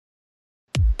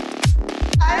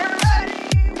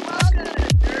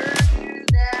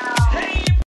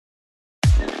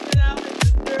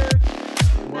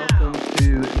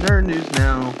News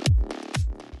Now.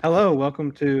 Hello,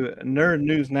 welcome to Nerd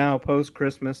News Now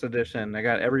post-Christmas edition. I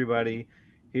got everybody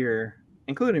here,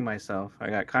 including myself. I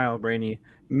got Kyle, Brainy,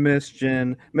 Miss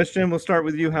Jen. Miss Jen, we'll start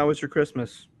with you. How was your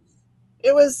Christmas?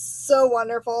 It was so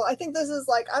wonderful. I think this is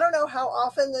like, I don't know how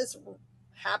often this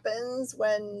happens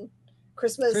when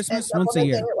Christmas ends up once on a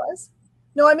the day year. it was.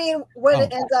 No, I mean when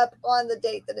it ends up on the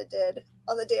date that it did,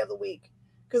 on the day of the week.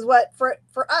 Because what for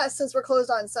us, since we're closed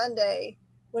on Sunday,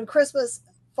 when Christmas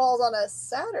falls on a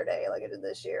Saturday like it did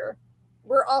this year,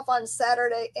 we're off on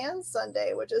Saturday and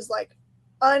Sunday, which is like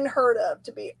unheard of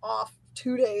to be off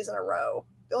 2 days in a row.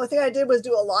 The only thing I did was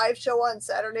do a live show on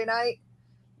Saturday night.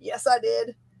 Yes, I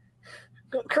did.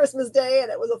 Christmas Day,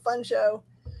 and it was a fun show.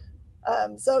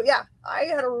 So yeah, I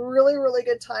had a really, really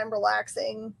good time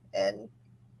relaxing and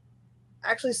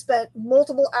actually spent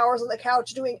multiple hours on the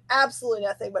couch doing absolutely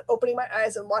nothing but opening my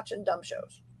eyes and watching dumb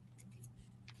shows.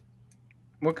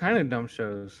 What kind of dumb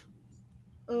shows?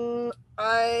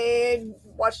 I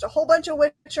watched a whole bunch of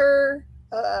Witcher,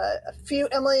 a few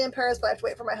Emily in Paris, but I have to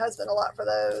wait for my husband a lot for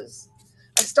those.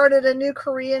 I started a new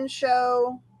Korean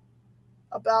show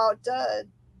about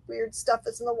weird stuff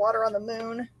that's in the water on the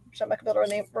moon, which I'm not going to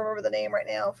be able to remember the name right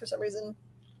now for some reason.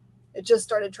 It just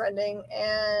started trending.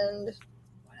 And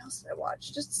what else did I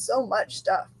watch? Just so much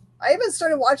stuff. I even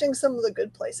started watching some of The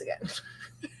Good Place again.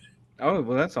 Oh,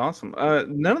 well, that's awesome.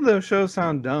 None of those shows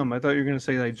sound dumb. I thought you were going to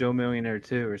say like Joe Millionaire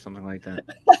 2 or something like that.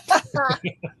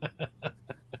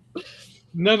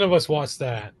 None of us watched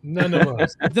that. None of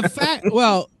us.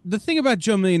 The thing about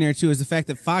Joe Millionaire 2 is the fact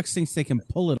that Fox thinks they can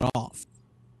pull it off.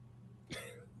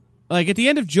 Like at the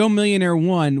end of Joe Millionaire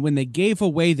 1, when they gave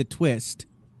away the twist,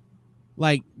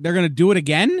 like they're going to do it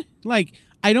again? Like,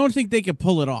 I don't think they could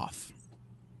pull it off.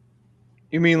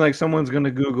 You mean like someone's going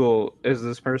to Google, is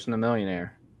this person a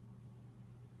millionaire?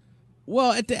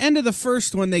 Well, at the end of the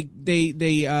first one, they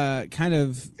kind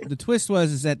of, the twist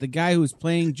is that the guy who was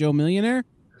playing Joe Millionaire,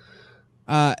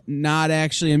 not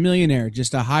actually a millionaire,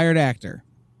 just a hired actor.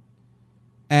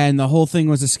 And the whole thing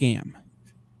was a scam.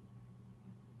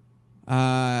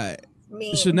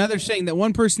 So now they're saying that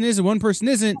one person is and one person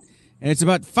isn't, and it's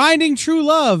about finding true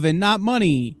love and not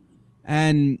money.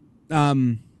 And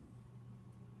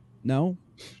no.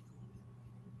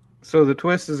 So the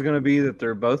twist is going to be that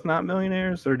they're both not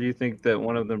millionaires, or do you think that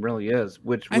one of them really is?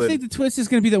 I think the twist is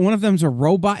going to be that one of them's a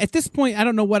robot. At this point, I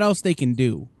don't know what else they can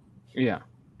do. Yeah.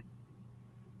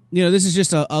 You know, this is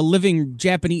just a living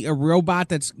Japanese robot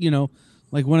that's, you know,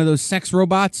 like one of those sex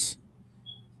robots.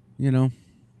 You know.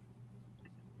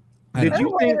 I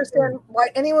don't understand why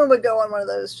anyone would go on one of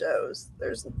those shows.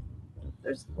 There's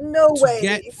no way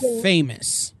get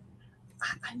famous.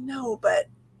 I know, but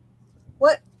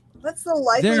what's the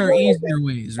likelihood? There are easier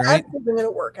ways, right? That's going to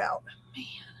work out. Man,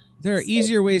 there are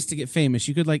easier ways to get famous.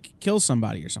 You could like kill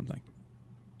somebody or something.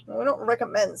 Well, we don't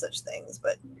recommend such things,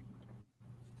 but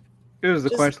it was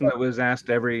the question that was asked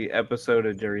every episode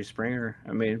of Jerry Springer.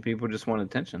 I mean, people just want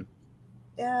attention.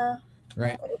 Yeah.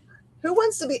 Right. Who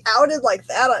wants to be outed like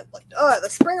that? Like, the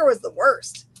Springer was the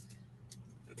worst.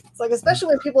 It's like, especially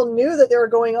when people knew that they were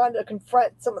going on to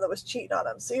confront someone that was cheating on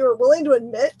them. So you were willing to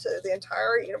admit to the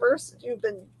entire universe that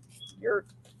you're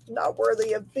not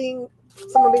worthy of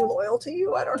someone being loyal to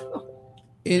you. I don't know.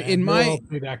 In my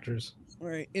paid actors.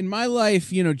 Right. In my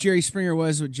life, you know, Jerry Springer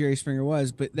was what Jerry Springer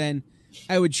was, but then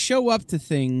I would show up to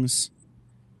things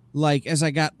like as I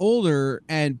got older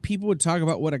and people would talk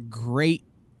about what a great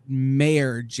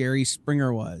mayor Jerry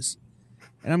Springer was.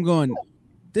 And I'm going,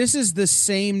 this is the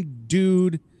same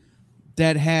dude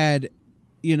that had,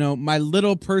 you know, my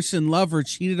little person lover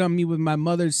cheated on me with my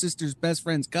mother's sister's best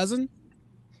friend's cousin.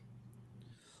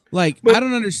 Like, I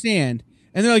don't understand.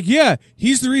 And they're like, yeah,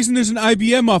 he's the reason there's an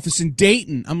IBM office in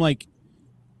Dayton. I'm like,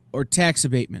 or tax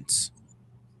abatements.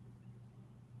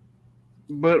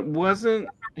 But wasn't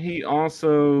he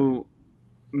also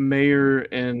mayor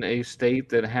in a state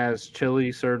that has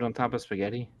chili served on top of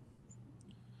spaghetti?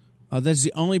 That's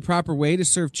the only proper way to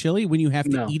serve chili when you have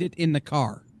to eat it in the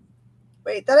car.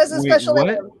 Wait, that is a special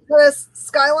name. That is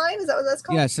Skyline? Is that what that's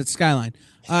called? Yes, it's Skyline.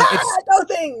 No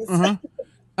things.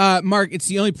 Mark, it's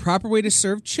the only proper way to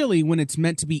serve chili when it's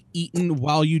meant to be eaten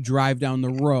while you drive down the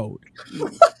road.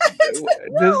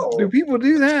 Do people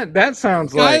do that? That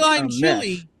sounds Skyline like a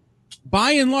Chili, mess.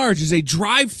 by and large, is a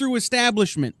drive-through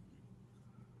establishment.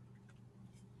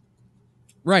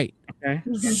 Right. Okay.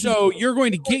 So you're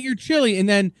going to get your chili, and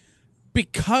then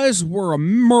because we're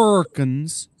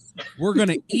Americans, we're going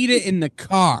to eat it in the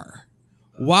car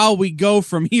while we go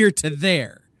from here to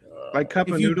there. Like cup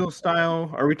of noodle style?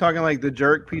 Are we talking like the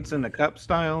jerk pizza in the cup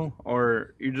style?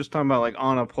 Or you're just talking about like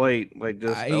on a plate? Like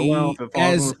just, if it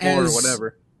falls on the floor or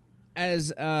whatever?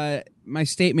 as my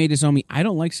state made his homie, I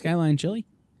don't like Skyline chili.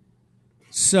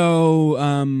 So,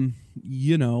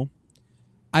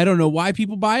 I don't know why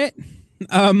people buy it,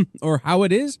 or how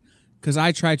it is, because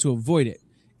I try to avoid it.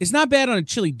 It's not bad on a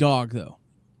chili dog, though.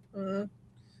 Mm-hmm.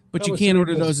 But I'm you can't assuming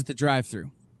order this- those at the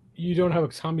drive-thru. You don't have a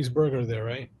Tommy's Burger there,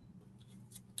 right?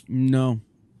 No.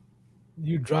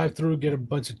 You drive through, get a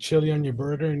bunch of chili on your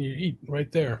burger, and you eat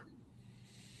right there.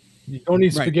 You don't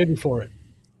need Right. spaghetti for it.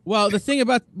 Well, the thing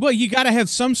about you got to have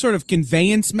some sort of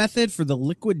conveyance method for the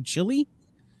liquid chili.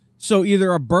 So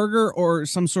either a burger or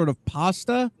some sort of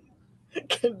pasta.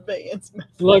 Conveyance.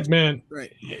 Look, man,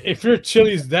 Right. if your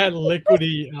chili's that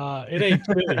liquidy, it ain't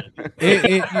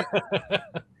chili.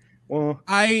 Well,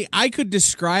 I could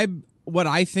describe what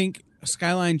I think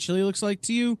Skyline chili looks like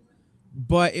to you,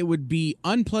 but it would be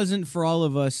unpleasant for all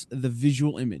of us, the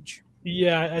visual image.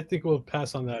 Yeah, I think we'll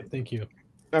pass on that. Thank you.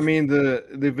 I mean, the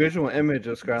visual image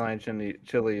of Skyline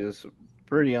chili is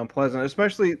pretty unpleasant.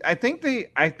 Especially, I think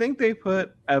they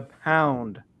put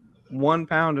 1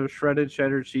 pound of shredded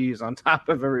cheddar cheese on top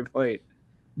of every plate.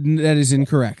 That is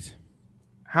incorrect.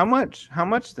 How much? How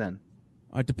much then?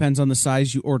 It depends on the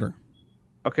size you order.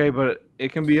 Okay, but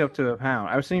it can be up to 1 pound.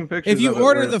 I've seen pictures. If you of it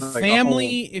order where the it's like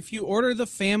family, if you order the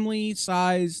family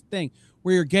size thing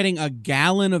where you're getting a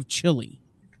gallon of chili,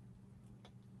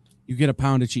 you get 1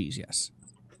 pound of cheese. Yes.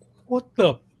 What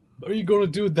the are you going to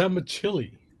do with that much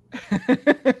chili?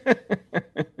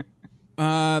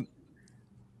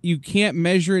 You can't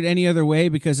measure it any other way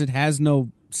because it has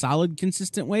no solid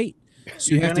consistent weight.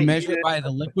 So you You're have to gonna measure eat it it- by the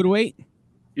liquid weight.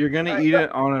 You're gonna eat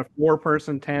it on a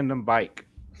 4-person tandem bike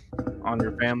on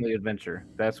your family adventure.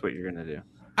 That's what you're gonna do.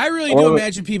 I really Or- do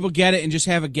imagine people get it and just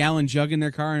have a gallon jug in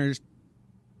their car and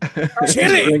they're just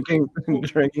Chili!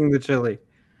 drinking the chili.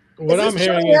 What Does I'm this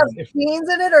hearing chili have is, beans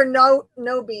in it or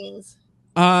no beans?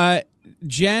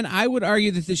 Jen, I would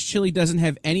argue that this chili doesn't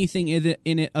have anything in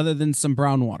it other than some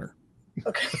brown water.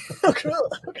 Okay. Oh,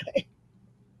 cool. Okay.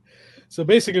 so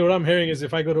basically what I'm hearing is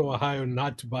if I go to Ohio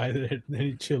not to buy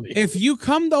any chili. If you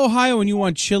come to Ohio and you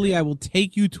want chili, I will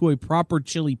take you to a proper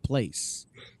chili place.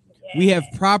 We have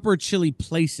proper chili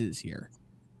places here.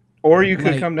 Or you could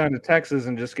Like- come down to Texas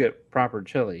and just get proper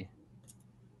chili.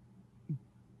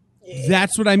 Yeah.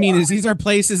 That's what I mean. Is these are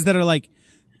places that are like,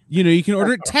 you can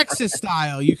order it Texas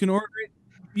style. You can order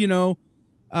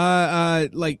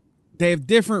it, like they have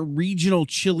different regional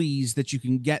chilies that you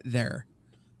can get there.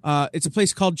 It's a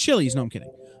place called Chili's. No, I'm kidding.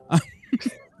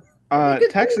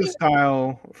 Texas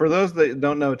style, for those that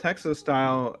don't know, Texas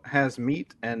style has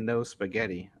meat and no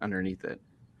spaghetti underneath it.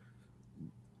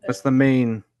 That's the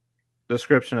main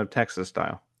description of Texas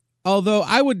style. Although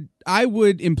I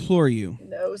would implore you,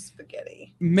 No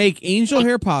spaghetti. make angel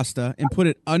hair pasta and put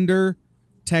it under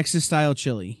Texas style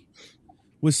chili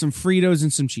with some Fritos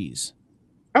and some cheese.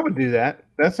 I would do that.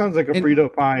 That sounds like a And-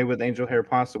 Frito pie with angel hair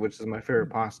pasta, which is my favorite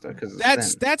pasta because it's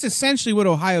thin. That's essentially what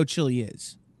Ohio chili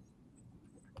is.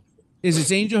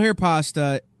 It's angel hair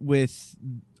pasta with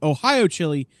Ohio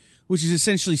chili, which is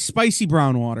essentially spicy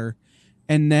brown water,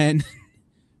 and then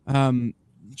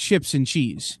chips and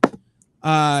cheese.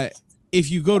 If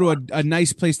you go to a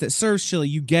nice place that serves chili,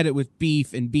 you get it with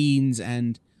beef and beans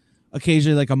and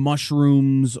occasionally like a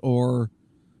mushrooms or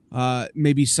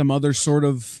maybe some other sort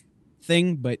of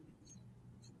thing. But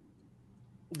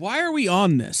why are we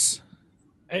on this?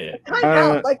 Time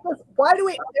out. Like, why do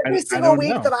we every I single don't week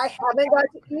know. that I haven't got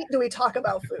to eat, do we talk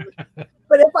about food?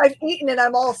 But if I've eaten and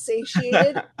I'm all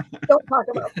satiated, don't talk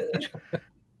about food.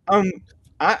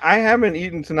 I haven't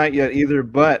eaten tonight yet either,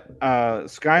 but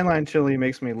Skyline chili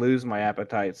makes me lose my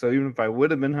appetite. So even if I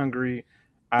would have been hungry,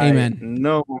 I Amen.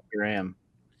 no longer am.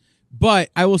 But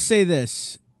I will say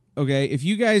this, okay? If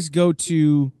you guys go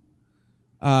to,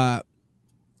 so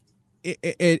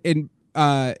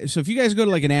if you guys go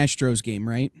to like an Astros game,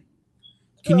 right?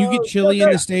 Can you get chili in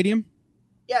the stadium?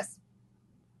 Yes.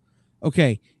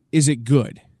 Okay. Is it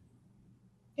good?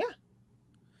 Yeah.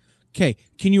 Okay.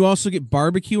 Can you also get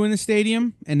barbecue in the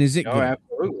stadium? And is it Oh, good?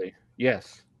 absolutely.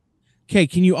 Yes. Okay.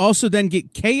 Can you also then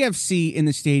get KFC in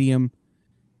the stadium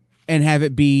and have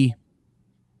it be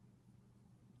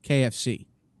KFC?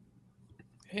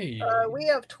 Hey, We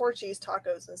have Torchy's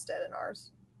tacos instead in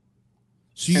ours.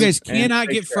 So you And- guys and cannot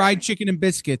steak get fried fry. chicken and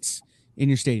biscuits in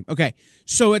your stadium. Okay.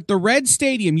 So at the Red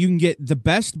Stadium, you can get the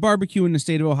best barbecue in the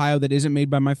state of Ohio that isn't made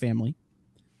by my family,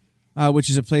 which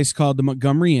is a place called the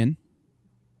Montgomery Inn,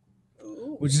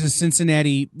 Ooh. which is a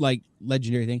Cincinnati like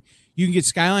legendary thing. You can get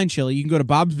Skyline chili. You can go to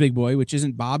Bob's Big Boy, which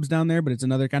isn't Bob's down there, but it's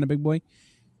another kind of big boy.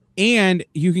 And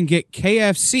you can get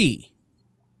KFC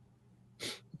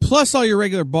plus all your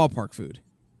regular ballpark food.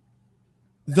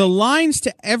 The lines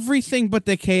to everything but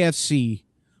the KFC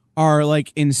are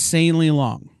like insanely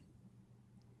long.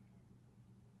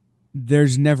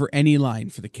 There's never any line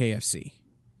for the KFC.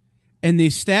 And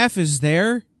the staff is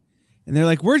there, and they're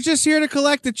like, we're just here to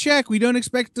collect a check. We don't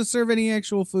expect to serve any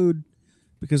actual food.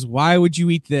 Because why would you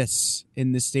eat this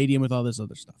in the stadium with all this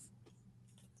other stuff?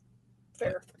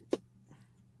 Fair.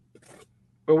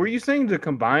 But were you saying to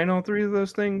combine all three of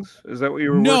those things? Is that what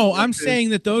you were? No, I'm saying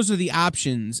that those are the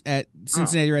options at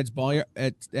Cincinnati Reds ball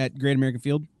at Great American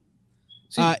Field.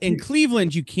 In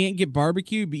Cleveland, you can't get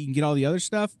barbecue, but you can get all the other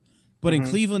stuff. But in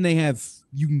Cleveland,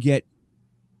 you can get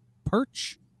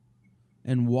perch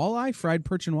and walleye, fried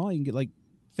perch and walleye. You can get like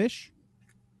fish.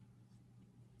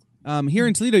 Here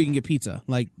in Toledo, you can get pizza,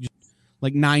 like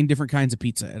 9 different kinds of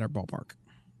pizza at our ballpark.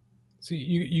 See,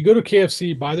 you go to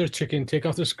KFC, buy their chicken, take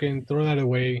off the skin, throw that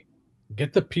away,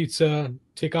 get the pizza,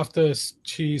 take off the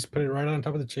cheese, put it right on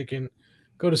top of the chicken,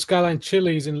 go to Skyline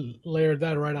Chili's and layer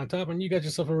that right on top, and you got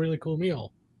yourself a really cool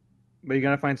meal. But you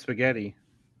gotta find spaghetti,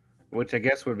 which I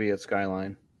guess would be at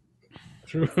Skyline.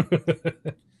 True.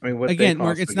 I mean, again,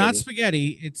 Mark, it's not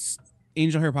spaghetti; it's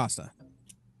angel hair pasta.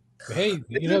 Hey,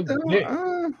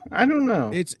 I don't know.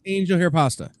 It's angel hair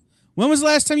pasta. When was the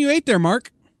last time you ate there,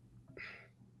 Mark?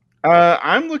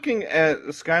 I'm looking at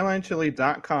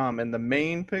SkylineChili.com, and the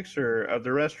main picture of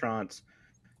the restaurants,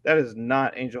 that is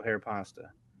not angel hair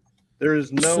pasta. There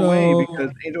is no way,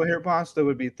 because angel hair pasta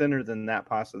would be thinner than that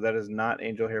pasta. That is not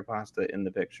angel hair pasta in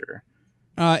the picture.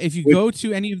 If you go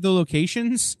to any of the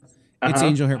locations, it's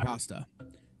angel hair pasta.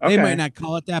 They might not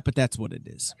call it that, but that's what it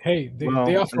is. Hey, they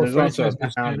offer a franchise.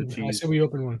 I say we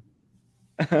open one.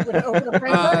 Open a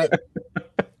franchise?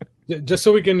 Just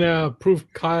so we can prove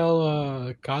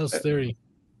Kyle's theory.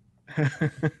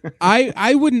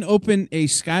 I wouldn't open a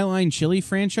Skyline Chili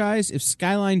franchise if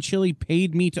Skyline Chili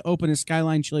paid me to open a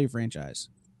Skyline Chili franchise.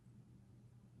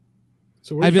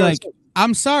 So I'd be like,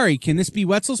 I'm sorry, can this be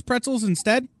Wetzel's Pretzels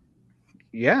instead?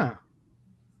 Yeah.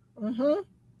 Mm-hmm.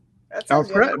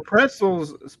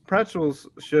 Pretzels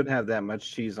should have that much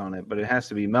cheese on it, but it has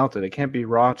to be melted. It can't be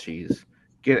raw cheese.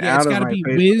 It's got to be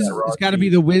whiz. It's got to be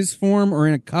the whiz form or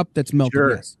in a cup that's melted.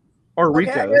 Sure. Yes. Or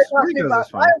Rico's. I want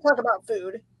to talk about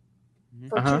food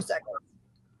for 2 seconds.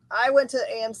 I went to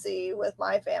AMC with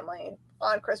my family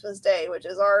on Christmas Day,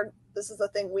 this is the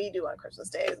thing we do on Christmas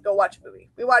Day, is go watch a movie.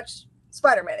 We watched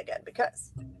Spider-Man again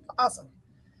because awesome.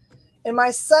 And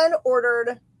my son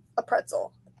ordered a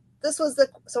pretzel.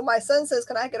 So my son says,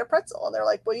 can I get a pretzel? And they're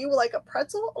like, well, you would like a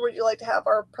pretzel or would you like to have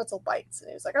our pretzel bites? And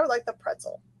he was like, I would like the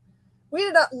pretzel. We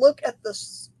did not look at the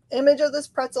image of this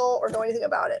pretzel or know anything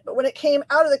about it. But when it came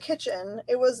out of the kitchen,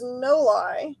 it was no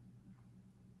lie.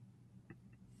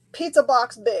 Pizza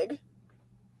box big.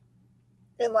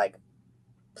 And like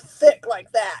thick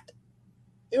like that.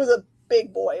 It was a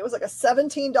big boy. It was like a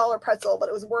 $17 pretzel, but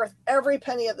it was worth every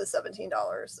penny of the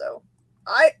 $17. So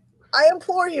I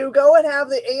implore you, go and have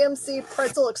the AMC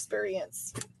pretzel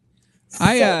experience.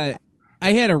 I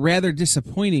had a rather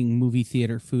disappointing movie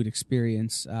theater food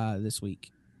experience this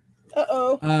week.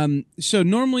 So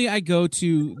normally I go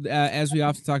to, as we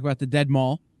often talk about, the Dead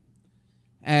Mall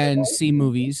and see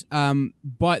movies.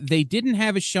 But they didn't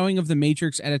have a showing of The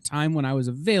Matrix at a time when I was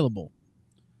available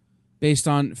based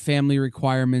on family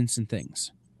requirements and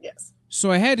things. Yes.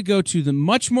 So I had to go to the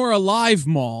much more alive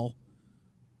mall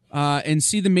and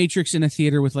see The Matrix in a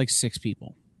theater with like 6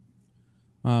 people.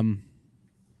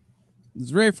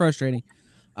 It's very frustrating.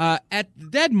 At the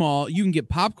Dead Mall, you can get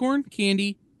popcorn,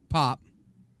 candy, pop.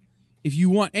 If you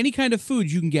want any kind of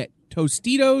food, you can get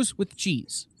Tostitos with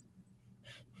cheese.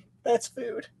 That's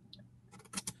food.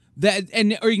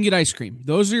 Or you can get ice cream.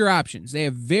 Those are your options. They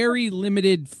have very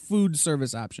limited food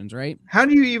service options, right? How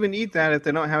do you even eat that if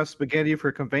they don't have spaghetti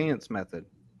for conveyance method?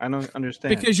 I don't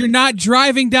understand. Because you're not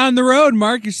driving down the road,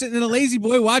 Mark. You're sitting in a lazy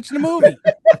boy watching a movie.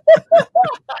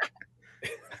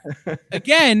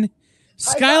 Again,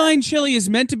 Skyline Chili is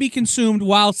meant to be consumed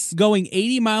while going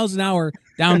 80 miles an hour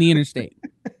down the interstate.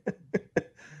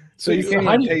 So you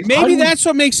can't taste. Maybe that's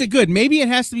what makes it good. Maybe it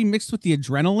has to be mixed with the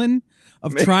adrenaline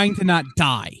of trying to not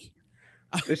die.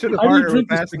 They should have partnered with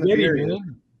Fast and the Furious.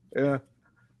 Yeah.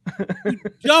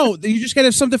 You just got to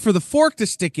have something for the fork to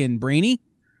stick in, Brainy.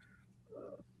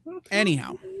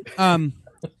 Anyhow,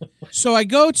 so we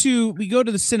go to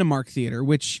the Cinemark Theater,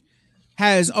 which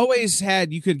has always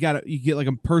had, you get like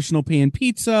a personal pan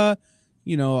pizza,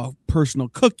 a personal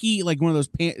cookie, like one of those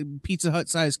Pizza Hut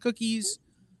sized cookies.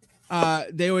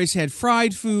 They always had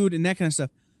fried food and that kind of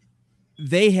stuff.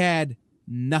 They had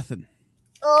nothing.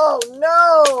 Oh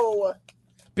no!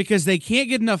 Because they can't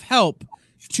get enough help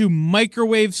to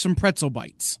microwave some pretzel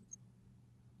bites.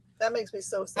 That makes me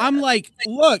so sad. I'm like,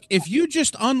 look, if you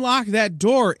just unlock that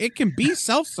door, it can be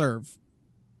self-serve.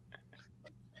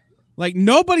 Like,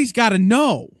 nobody's got to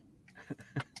know.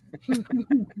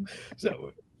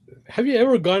 So, have you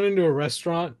ever gone into a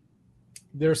restaurant?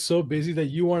 They're so busy that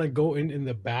you want to go in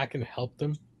the back and help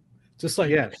them. Just like,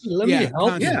 Yes. "Hey, let me help you.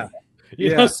 constantly. You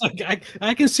know, Yeah. it's like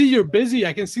I can see you're busy.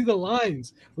 I can see the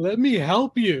lines. Let me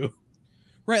help you.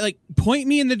 Right, like, point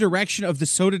me in the direction of the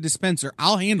soda dispenser.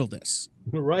 I'll handle this.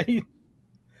 Right?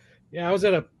 Yeah, I was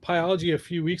at a Pyology a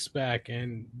few weeks back,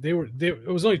 and it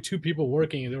was only 2 people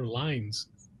working, and there were lines.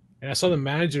 And I saw the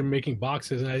manager making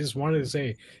boxes, and I just wanted to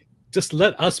say, just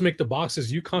let us make the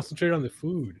boxes. You concentrate on the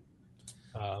food.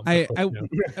 I you know.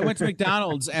 went to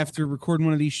McDonald's after recording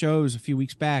one of these shows a few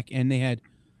weeks back, and they had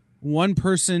one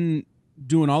person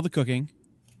doing all the cooking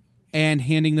and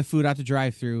handing the food out the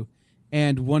drive-thru,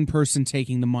 and one person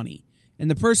taking the money. And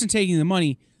the person taking the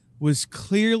money was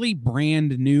clearly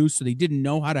brand new, so they didn't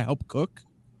know how to help cook,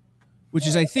 which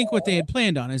is, I think, what they had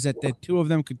planned on, is that the 2 of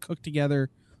them could cook together.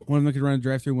 One of them could run a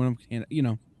drive-thru, one of them could, you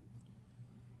know.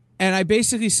 And I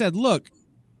basically said, look,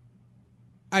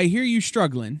 I hear you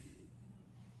struggling.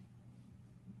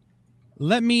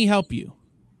 Let me help you.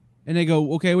 And they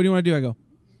go, okay, what do you want to do? I go,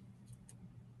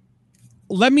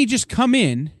 let me just come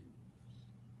in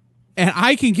and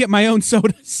I can get my own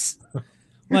sodas.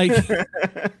 Like,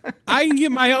 I can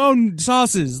get my own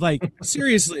sauces. Like,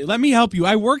 seriously, let me help you.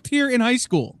 I worked here in high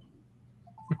school.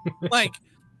 Like,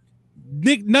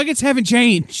 nuggets haven't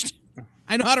changed.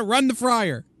 I know how to run the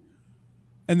fryer.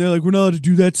 And they're like, we're not allowed to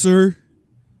do that, sir.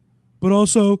 But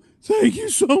also, thank you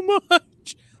so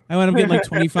much. I wound up getting like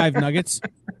 25 nuggets.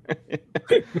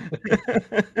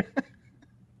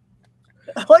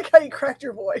 I like how you cracked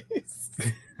your voice.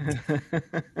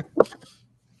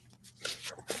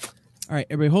 All right,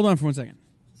 everybody, hold on for 1 second.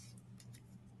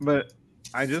 But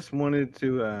I just wanted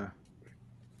to.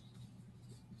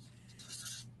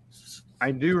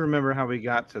 I do remember how we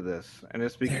got to this, and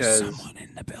it's because There's someone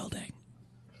in the building.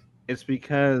 It's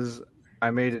because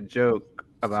I made a joke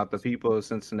about the people of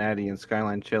Cincinnati and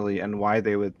Skyline Chili and why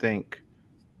they would think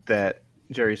that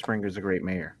Jerry Springer is a great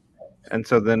mayor. And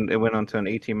so then it went on to an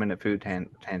 18-minute food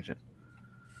tangent.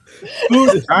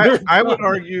 I would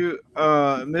argue,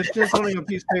 Miss Jen's holding a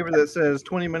piece of paper that says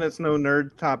 20 minutes, no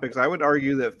nerd topics. I would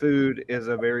argue that food is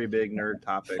a very big nerd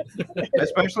topic,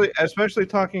 especially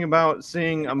talking about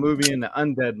seeing a movie in the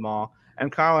Undead Mall.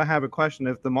 And Kyle, I have a question.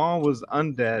 If the mall was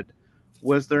undead,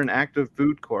 was there an active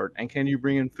food court? And can you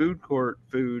bring in food court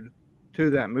food to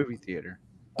that movie theater?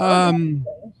 In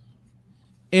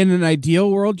an ideal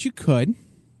world, you could.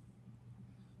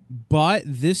 But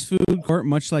this food court,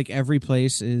 much like every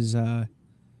place, is a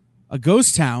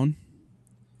ghost town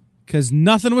because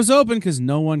nothing was open because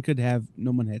no one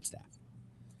had staff.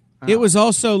 Oh. It was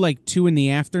also like 2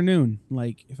 p.m,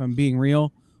 like, if I'm being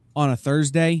real, on a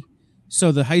Thursday.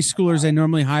 So the high schoolers I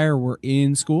normally hire were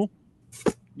in school.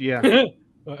 Yeah.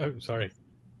 I'm sorry.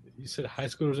 You said high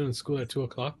schoolers in school at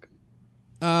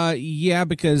 2:00? Yeah,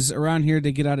 because around here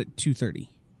they get out at 2:30.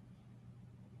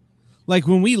 Like,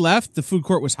 when we left, the food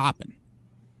court was hopping.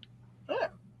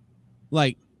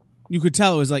 Like, you could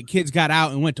tell it was like kids got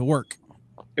out and went to work.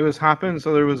 It was hopping,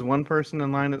 so there was one person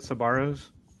in line at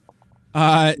Sbarro's?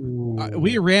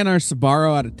 We ran our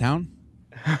Sbarro out of town.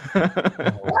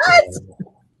 What?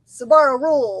 Sbarro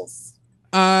rules.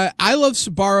 I love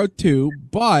Sbarro too,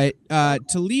 but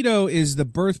Toledo is the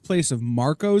birthplace of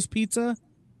Marco's Pizza,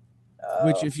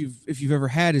 which if you've ever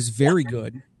had is very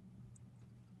good.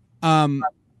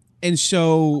 And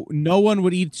so no one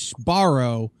would eat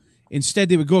Sbarro. Instead,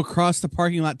 they would go across the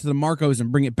parking lot to the Marco's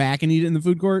and bring it back and eat it in the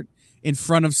food court in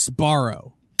front of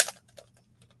Sbarro,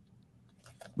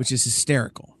 which is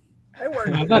hysterical. I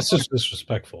worked That's just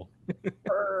disrespectful.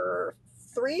 for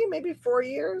 3, maybe 4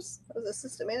 years. I was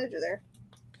assistant manager there.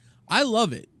 I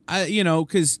love it.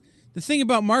 Because the thing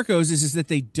about Marco's is that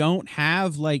they don't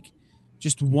have like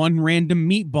just one random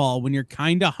meatball when you're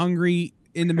kind of hungry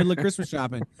in the middle of Christmas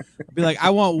shopping. Be like, I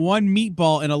want one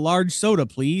meatball and a large soda,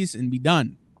 please, and be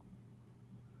done.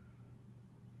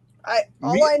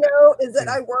 All I know is that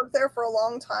I worked there for a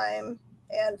long time,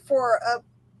 and for a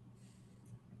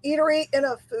eatery in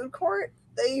a food court,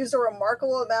 they use a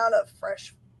remarkable amount of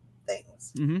fresh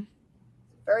things. Mm-hmm.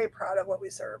 Very proud of what we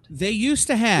served. They used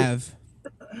to have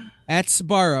at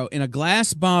Sbarro in a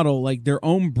glass bottle like their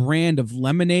own brand of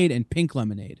lemonade and pink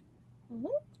lemonade. Mm-hmm.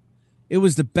 It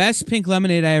was the best pink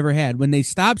lemonade I ever had. When they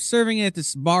stopped serving it at the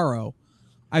Sbarro,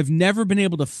 I've never been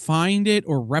able to find it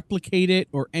or replicate it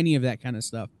or any of that kind of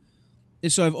stuff.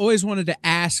 And so I've always wanted to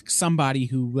ask somebody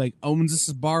who like owns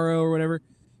a Sbarro or whatever,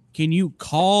 can you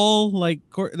call like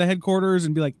the headquarters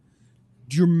and be like,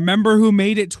 do you remember who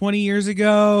made it 20 years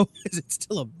ago? Is it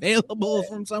still available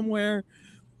from somewhere?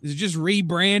 Is it just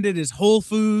rebranded as Whole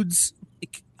Foods?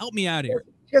 Like, help me out here.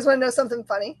 You guys want to know something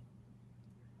funny?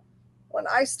 When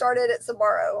I started at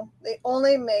Sbarro, they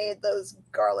only made those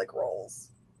garlic rolls,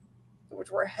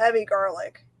 which were heavy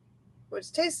garlic,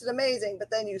 which tasted amazing, but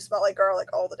then you smell like garlic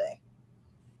all the day.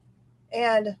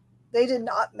 And they did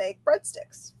not make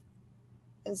breadsticks.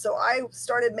 And so I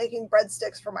started making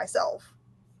breadsticks for myself,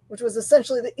 which was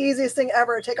essentially the easiest thing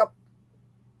ever. Take a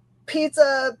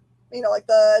pizza, like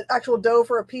the actual dough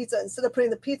for a pizza, instead of putting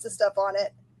the pizza stuff on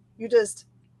it, you just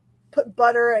put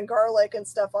butter and garlic and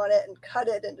stuff on it and cut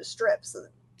it into strips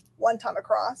one time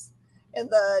across. And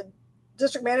the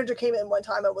district manager came in one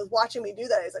time and was watching me do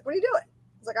that. He's like, "What are you doing?"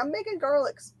 I was like, "I'm making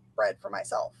garlic bread for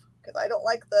myself because I don't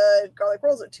like the garlic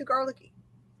rolls. They're too garlicky."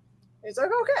 He's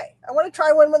like, "Okay, I want to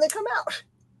try one when they come out."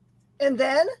 And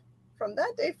then from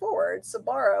that day forward,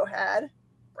 Sbarro had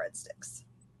breadsticks.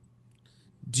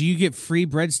 Do you get free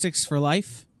breadsticks for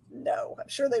life? No, I'm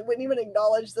sure they wouldn't even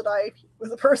acknowledge that I was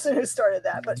the person who started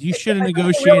that. But you should have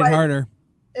negotiated harder.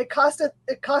 It cost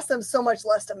them so much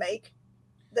less to make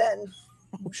than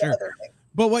the other thing.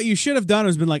 But what you should have done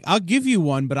was been like, "I'll give you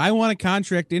one, but I want a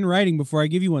contract in writing before I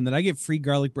give you one that I get free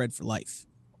garlic bread for life."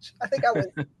 I think I was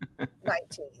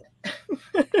 19.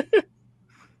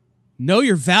 Know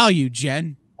your value,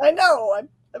 Jen. I know. I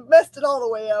messed it all the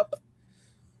way up.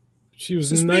 She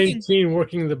was 19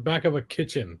 working in the back of a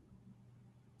kitchen.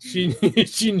 She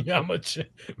knew how much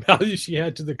value she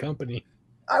had to the company.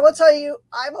 I will tell you,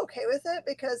 I'm okay with it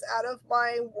because out of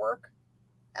my work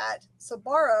at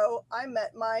Sbarro, I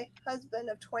met my husband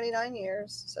of 29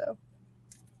 years. So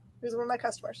he was one of my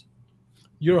customers.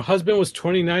 Your husband was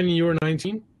 29 and you were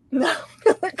 19? No.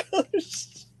 Oh my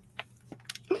gosh.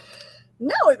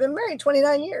 No, we've been married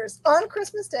 29 years on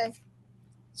Christmas Day.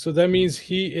 So that means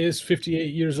he is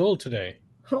 58 years old today.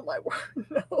 Oh my word,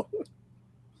 no.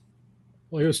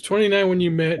 Well, he was 29 when you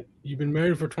met. You've been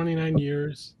married for 29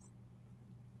 years.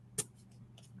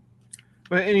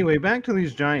 But anyway, back to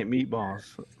these giant meatballs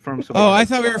from Sbarro. Oh, I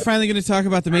thought we were finally going to talk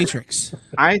about the Matrix.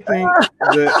 I think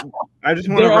that I just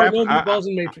want to wrap. No meatballs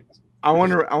in Matrix. I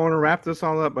want to wrap this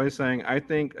all up by saying I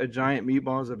think a giant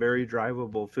meatball is a very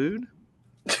drivable food,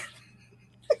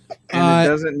 and it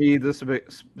doesn't need the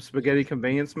spaghetti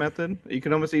conveyance method. You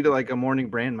can almost eat it like a morning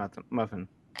bran muffin.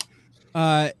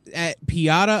 At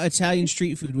Piata Italian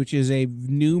Street Food, which is a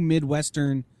new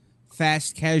Midwestern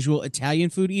fast casual Italian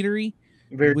food eatery,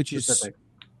 Very which specific.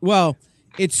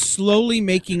 It's slowly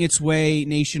making its way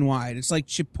nationwide. It's like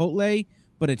Chipotle,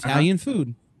 but Italian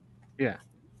food. Yeah.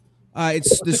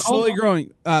 It's slowly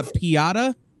growing.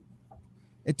 Piata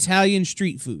Italian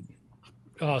Street Food.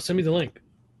 Oh, send me the link.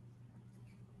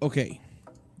 Okay.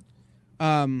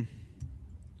 I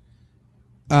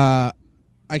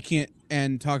can't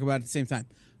and talk about it at the same time.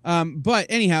 But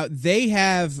anyhow,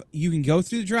 you can go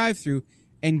through the drive-thru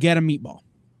and get a meatball.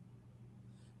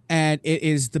 And it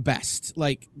is the best.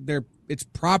 Like it's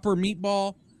proper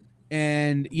meatball.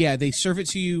 And yeah, they serve it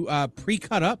to you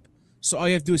pre-cut up. So all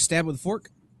you have to do is stab with a fork.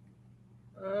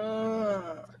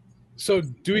 So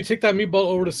do we take that meatball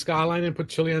over to Skyline and put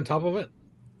chili on top of it?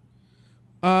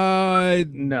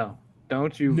 No.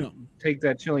 Don't you take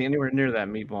that chili anywhere near that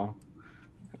meatball.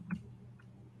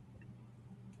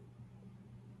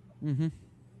 Mm-hmm.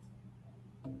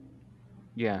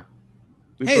 Yeah.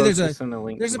 Hey, there's a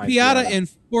Piata in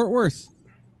Fort Worth.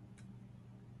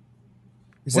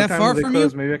 Is that far from you?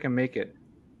 Maybe I can make it.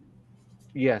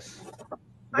 Yes.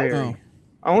 Very.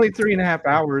 Only 3.5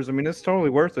 hours. I mean, it's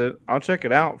totally worth it. I'll check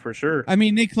it out for sure. I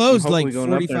mean, they closed like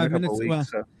 45 minutes.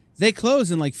 Weeks, so. They close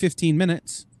in like 15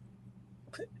 minutes.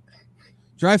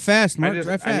 Drive fast, Mark.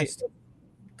 Drive fast.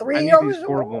 I need these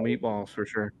portable meatballs for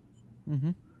sure. Mm-hmm.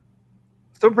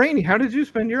 So, Brainy, how did you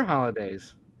spend your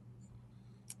holidays?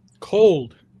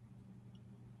 Cold.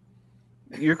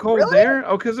 You're cold there?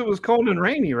 Oh, because it was cold and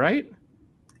rainy, right?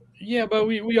 Yeah, but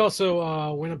we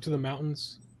also went up to the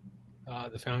mountains.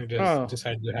 The family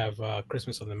decided to have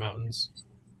Christmas on the mountains.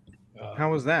 How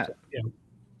was that? Yeah.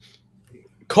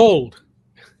 Cold.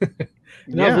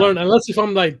 I've learned, unless if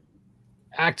I'm like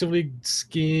actively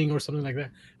skiing or something like that.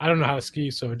 I don't know how to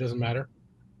ski, so it doesn't matter.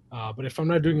 But if I'm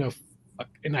not doing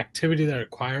an activity that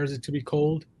requires it to be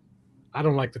cold, I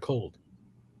don't like the cold.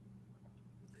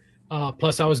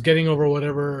 Plus, I was getting over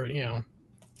whatever,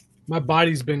 my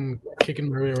body's been kicking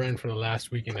my rear end for the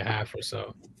last week and a half or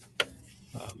so.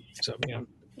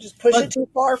 Just push it too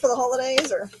far for the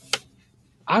holidays, or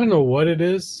I don't know what it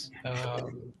is.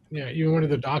 Even went to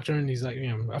the doctor, and he's like,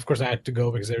 of course I had to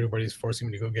go because everybody's forcing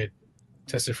me to go get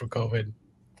tested for COVID.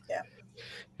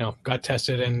 Yeah. Got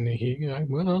tested, and he,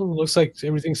 looks like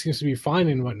everything seems to be fine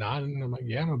and whatnot. And I'm like,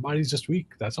 yeah, my body's just weak.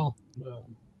 That's all.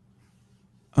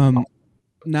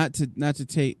 Not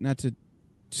to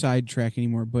sidetrack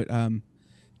anymore, but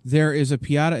there is a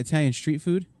Piata Italian street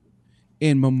food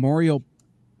in Memorial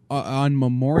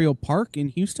Park in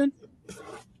Houston.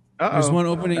 There's one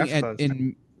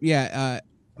opening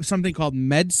something called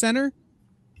Med Center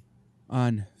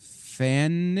on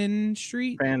Fannin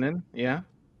Street. Fannin, yeah.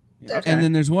 Okay. And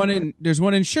then there's one in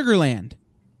Sugarland.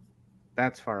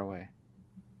 That's far away.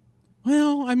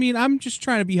 Well, I mean, I'm just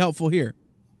trying to be helpful here.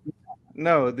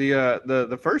 No,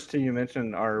 the first two you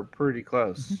mentioned are pretty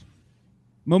close.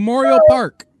 Memorial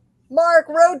Park. Mark,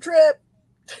 road trip.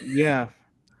 Yeah.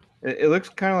 It looks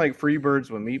kind of like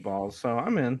Freebirds with meatballs, so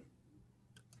I'm in.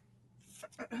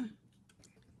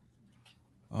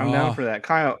 I'm down for that.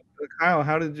 Kyle,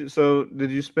 how did you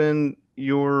spend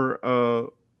your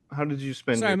how did you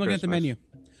spend Sorry, your I'm looking Christmas?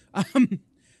 at the menu.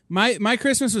 My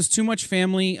Christmas was too much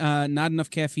family, not enough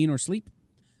caffeine or sleep.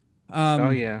 Oh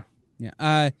yeah.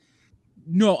 Yeah.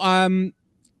 No.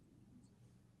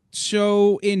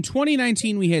 So in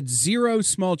 2019 we had 0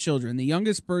 small children. The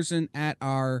youngest person at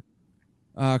our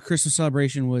Christmas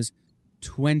celebration was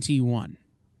 21.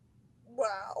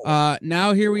 Wow.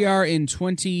 Now here we are in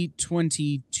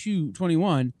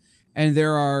 2021, and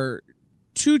there are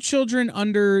 2 children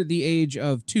under the age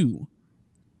of 2.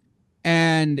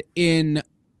 And in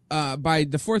by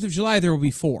the 4th of July there will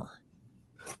be 4.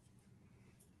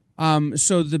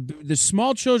 So the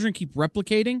small children keep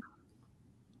replicating.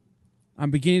 I'm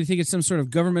beginning to think it's some sort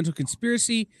of governmental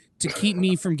conspiracy to keep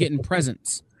me from getting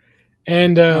presents.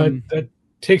 And that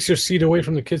takes your seat away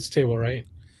from the kids' table, right?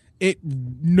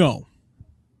 No.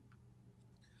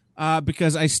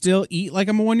 Because I still eat like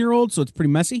I'm a 1-year-old, so it's pretty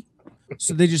messy.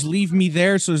 So they just leave me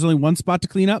there, so there's only one spot to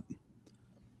clean up.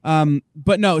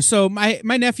 But no, so my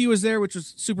nephew was there, which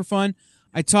was super fun.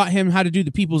 I taught him how to do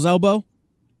the people's elbow.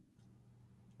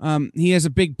 He has a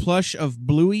big plush of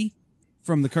Bluey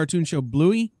from the cartoon show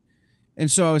Bluey. And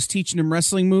so I was teaching him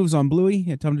wrestling moves on Bluey.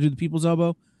 I taught him to do the people's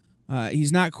elbow.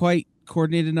 He's not quite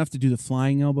coordinated enough to do the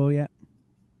flying elbow yet.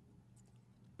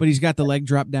 But he's got the leg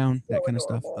drop down, that kind of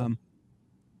stuff.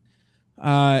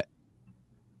 But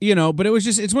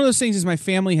it's one of those things is my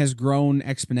family has grown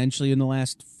exponentially in the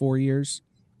last 4 years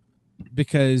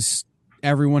because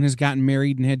everyone has gotten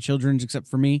married and had children except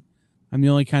for me. I'm the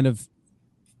only kind of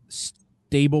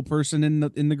stable person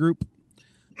in the group.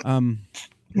 I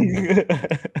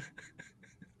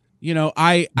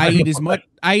eat as much.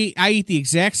 I eat the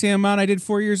exact same amount I did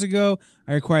 4 years ago.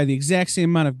 I require the exact same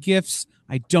amount of gifts.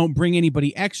 I don't bring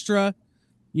anybody extra.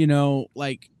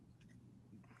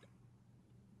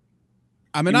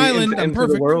 I'm an island. I'm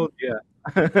perfect. The world, yeah.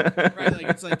 Right,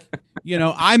 it's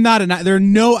I'm not there are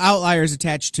no outliers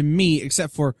attached to me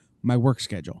except for my work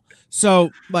schedule.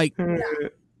 So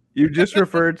you just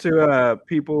referred to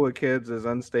people with kids as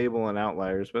unstable and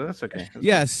outliers, but that's okay.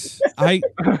 Yes, I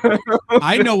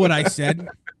know what I said.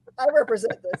 I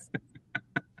represent this.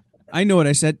 I know what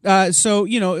I said. So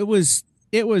it was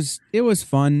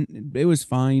fun. It was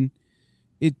fine.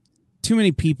 Too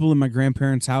many people in my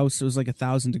grandparents' house. It was like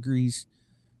 1,000 degrees.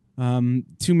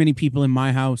 Too many people in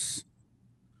my house.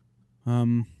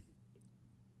 I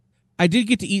did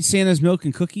get to eat Santa's milk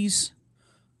and cookies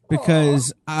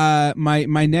because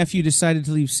my nephew decided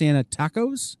to leave Santa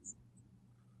tacos,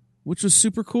 which was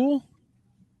super cool.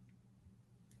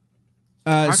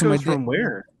 Tacos from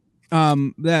where?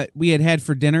 That we had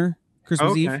for dinner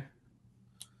Christmas Eve.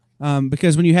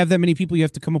 Because when you have that many people, you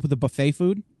have to come up with a buffet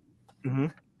food. Mm-hmm.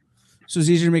 So it's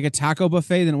easier to make a taco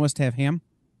buffet than it was to have ham.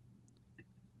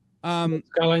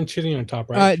 Skyline chili on top,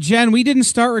 right? Jen, we didn't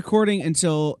start recording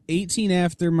until 18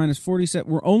 after minus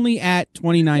 47. We're only at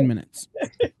 29 minutes.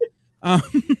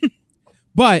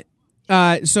 But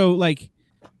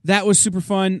that was super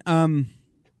fun.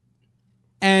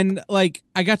 And I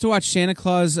got to watch Santa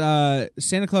Claus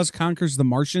Conquers the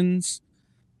Martians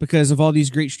because of all these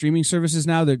great streaming services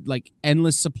now. They're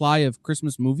endless supply of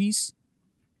Christmas movies.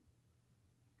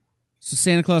 So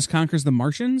Santa Claus Conquers the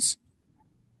Martians.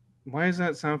 Why does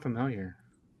that sound familiar?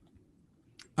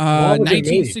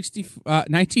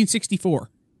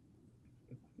 1964.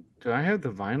 Do I have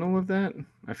the vinyl of that?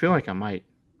 I feel like I might.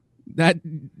 That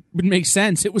would make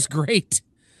sense. It was great,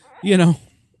 But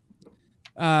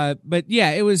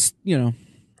yeah, it was,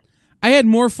 I had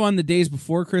more fun the days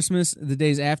before Christmas, the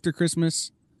days after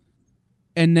Christmas,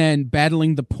 and then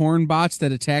battling the porn bots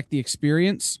that attacked the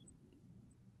experience.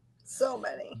 So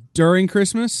many. During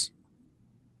Christmas.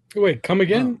 Wait, come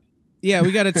again? Yeah,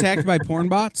 we got attacked by porn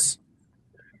bots.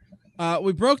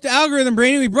 We broke the algorithm,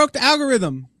 Brady. We broke the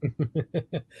algorithm.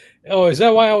 Oh, is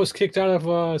that why I was kicked out of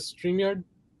StreamYard?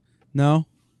 No.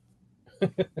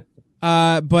 We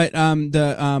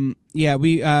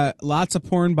lots of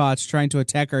porn bots trying to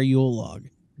attack our Yule log.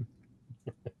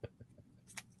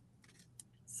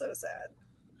 So sad.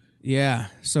 Yeah,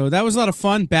 so that was a lot of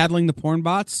fun battling the porn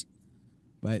bots,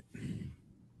 but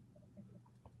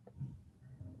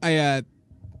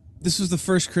this was the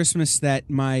first Christmas that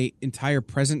my entire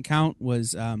present count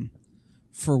was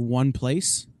for one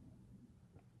place,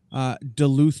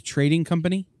 Duluth Trading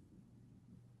Company.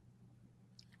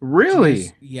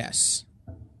 Really? Yes.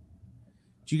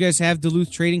 Do you guys have Duluth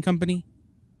Trading Company?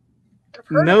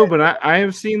 No, but I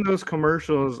have seen those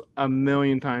commercials a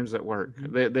million times at work.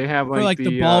 They have for like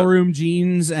the ballroom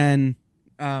jeans and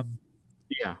yeah,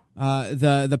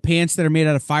 the pants that are made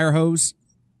out of fire hose.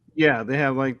 Yeah, they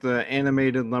have like the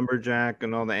animated lumberjack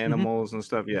and all the animals and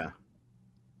stuff. Yeah.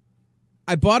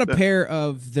 I bought a pair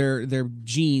of their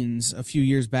jeans a few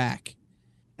years back,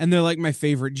 and they're like my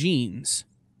favorite jeans.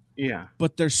 Yeah.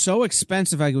 But they're so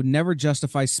expensive, I would never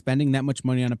justify spending that much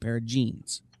money on a pair of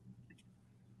jeans.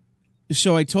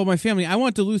 So I told my family, I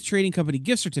want Duluth Trading Company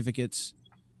gift certificates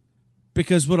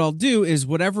because what I'll do is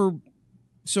whatever.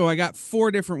 So I got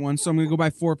 4 different ones, so I'm going to go buy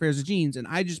 4 pairs of jeans, and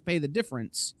I just pay the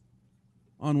difference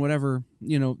on whatever,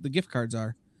 the gift cards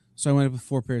are. So I went up with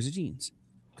 4 pairs of jeans.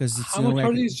 How much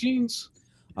are these jeans?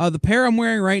 The pair I'm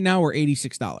wearing right now are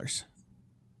 $86.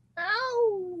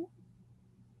 Ow!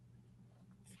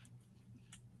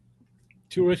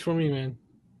 Too rich for me, man.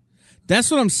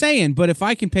 That's what I'm saying. But if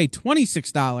I can pay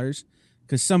 $26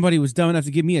 because somebody was dumb enough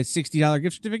to give me a $60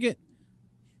 gift certificate,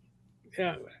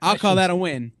 yeah, I'll call that a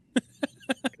win.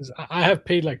 I have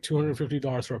paid like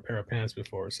 $250 for a pair of pants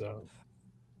before, so.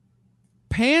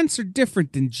 Pants are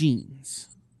different than jeans.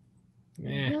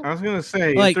 Yeah. I was gonna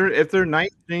say if they're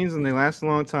nice jeans and they last a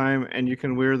long time and you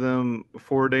can wear them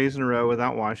 4 days in a row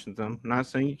without washing them. I'm not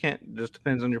saying you can't. It just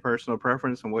depends on your personal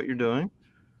preference and what you're doing.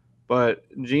 But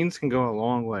jeans can go a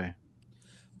long way.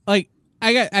 Like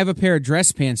I have a pair of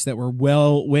dress pants that were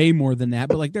way more than that,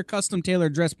 but like they're custom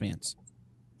tailored dress pants.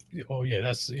 Oh yeah,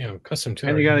 that's custom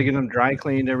tailored. And you got to get them dry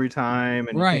cleaned every time.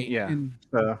 And right. And,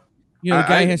 the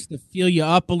guy has to feel you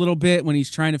up a little bit when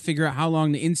he's trying to figure out how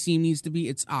long the inseam needs to be.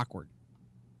 It's awkward.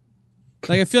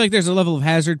 Like I feel like there's a level of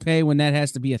hazard pay when that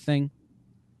has to be a thing.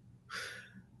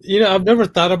 I've never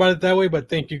thought about it that way, but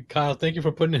thank you, Kyle. Thank you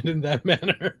for putting it in that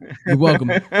manner. You're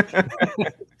welcome.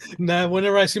 Now,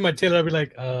 whenever I see my tailor, I'll be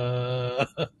like,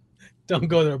 don't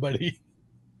go there, buddy.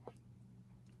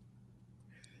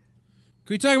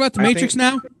 Can we talk about the Matrix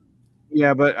now?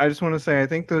 Yeah, but I just want to say I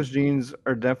think those jeans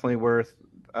are definitely worth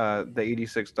the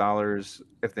 $86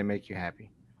 if they make you happy.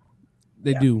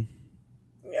 They do.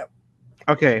 Yep.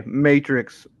 Okay,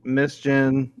 Matrix, Miss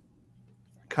Jen,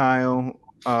 Kyle,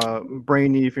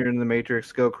 Brainy, if you're in the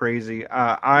Matrix, go crazy.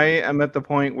 I am at the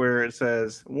point where it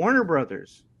says Warner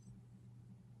Brothers.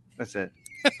 That's it.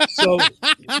 So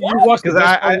you watched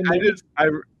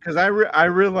because I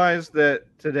realized that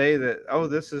today that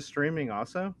this is streaming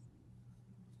also.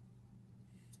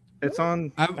 It's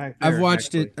on. I've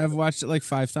watched it. I've watched it like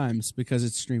 5 times because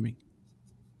it's streaming.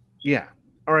 Yeah.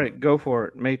 All right, go for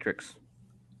it, Matrix.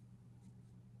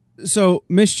 So,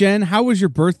 Miss Jen, how was your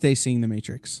birthday seeing The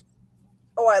Matrix?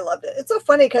 Oh, I loved it. It's so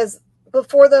funny because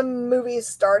before the movies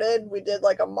started, we did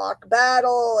like a mock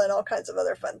battle and all kinds of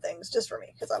other fun things just for me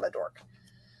because I'm a dork.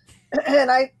 And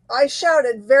I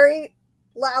shouted very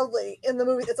loudly in the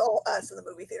movie. It's all us in the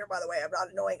movie theater, by the way. I'm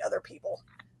not annoying other people.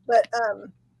 But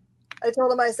I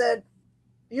told them, I said,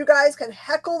 you guys can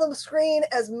heckle the screen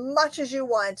as much as you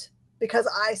want because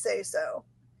I say so.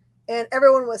 And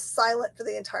everyone was silent for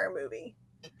the entire movie.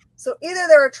 So either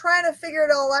they were trying to figure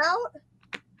it all out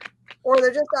or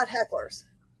they're just not hecklers.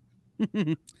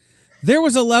 There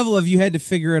was a level of you had to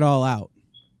figure it all out.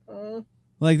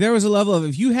 Like there was a level of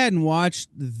if you hadn't watched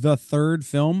the 3rd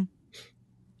film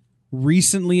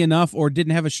recently enough or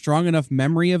didn't have a strong enough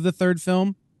memory of the 3rd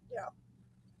film,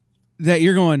 that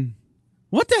you're going,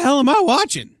 what the hell am I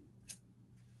watching?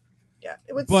 Yeah,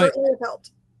 it would certainly have helped.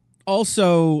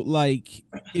 Also, like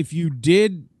if you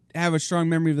did have a strong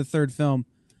memory of the 3rd film,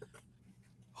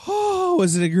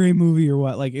 was it a great movie or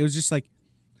what? Like it was just like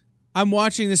I'm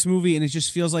watching this movie and it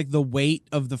just feels like the weight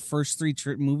of the first 3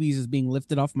 movies is being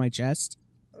lifted off my chest.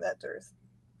 That truth.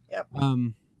 Yep.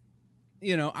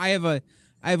 I have a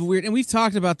weird, and we've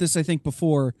talked about this I think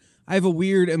before. I have a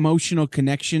weird emotional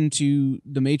connection to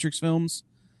the Matrix films.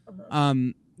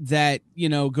 That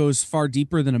goes far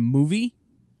deeper than a movie,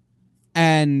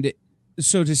 and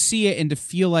so to see it and to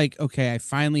feel like okay, I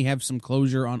finally have some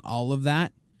closure on all of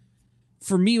that.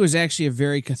 For me, it was actually a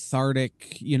very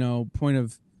cathartic, point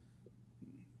of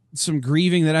some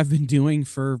grieving that I've been doing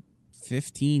for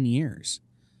 15 years.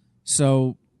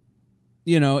 So,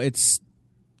 You know, it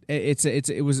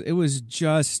was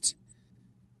just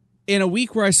in a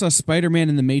week where I saw Spider-Man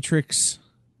and The Matrix.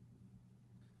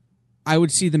 I would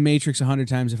see The Matrix 100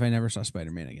 times if I never saw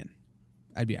Spider-Man again.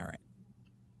 I'd be all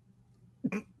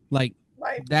right. Like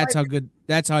that's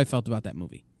how I felt about that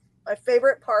movie. My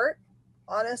favorite part,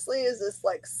 honestly, is this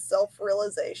like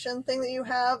self-realization thing that you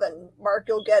have, and Mark,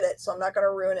 you'll get it, so I'm not going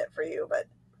to ruin it for you, but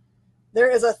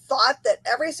there is a thought that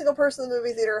every single person in the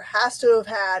movie theater has to have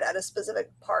had at a specific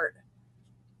part.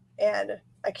 And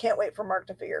I can't wait for Mark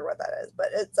to figure what that is, but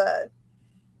it's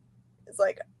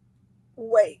like,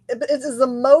 wait, it is the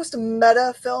most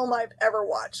meta film I've ever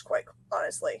watched, quite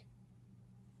honestly,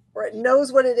 where it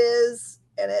knows what it is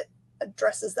and it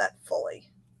addresses that fully.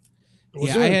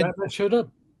 Was Batman showed up?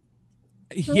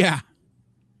 Yeah.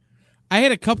 I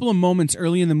had a couple of moments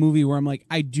early in the movie where I'm like,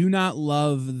 I do not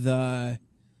love the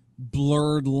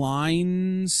blurred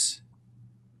lines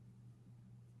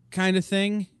kind of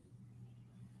thing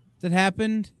that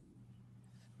happened.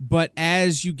 But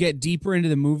as you get deeper into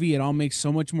the movie, it all makes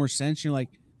so much more sense. You're like,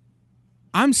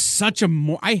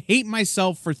 I hate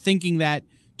myself for thinking that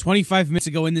 25 minutes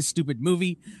ago in this stupid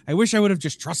movie. I wish I would have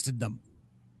just trusted them.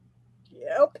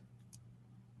 Yep.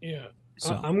 Yeah.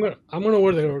 So I'm gonna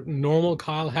wear the normal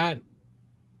Kyle hat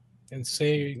and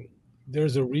say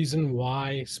there's a reason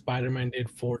why Spider-Man did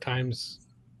 4 times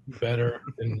better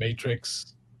than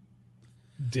Matrix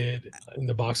did in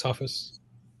the box office.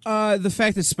 The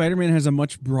fact that Spider-Man has a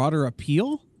much broader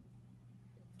appeal.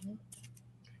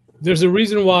 There's a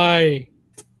reason why.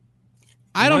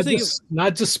 I don't think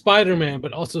not just Spider-Man,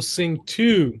 but also Sing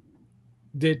 2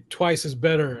 did twice as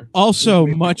better. Also,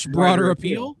 much broader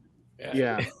appeal.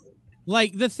 Yeah.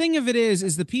 Like the thing of it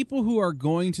is the people who are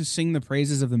going to sing the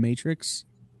praises of the Matrix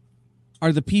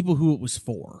are the people who it was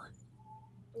for.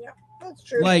 Yeah, that's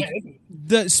true. Like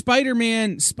the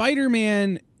Spider-Man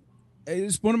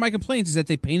is one of my complaints is that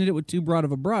they painted it with too broad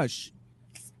of a brush.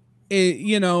 It,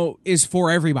 is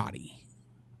for everybody.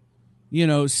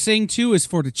 Sing 2 is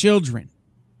for the children.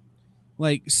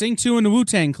 Like Sing 2 and the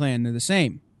Wu-Tang Clan, they're the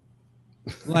same.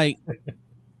 Like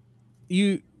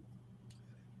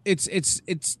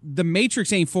it's the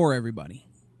Matrix ain't for everybody.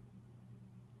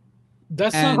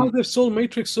 That's not how they've sold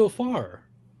Matrix so far.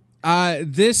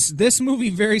 This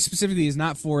movie very specifically is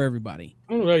not for everybody.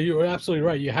 Oh, you're absolutely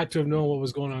right. You had to have known what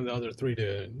was going on in the other 3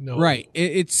 to know. Right.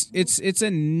 It's a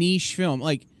niche film.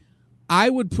 Like I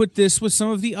would put this with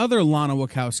some of the other Lana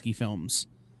Wachowski films,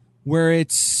 where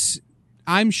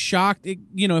I'm shocked. If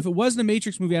it wasn't a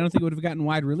Matrix movie, I don't think it would have gotten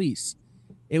wide release.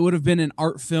 It would have been an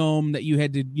art film that you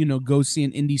had to, go see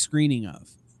an indie screening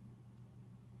of.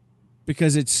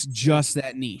 Because it's just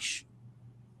that niche.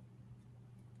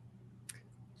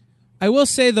 I will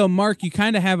say, though, Mark, you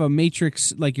kind of have a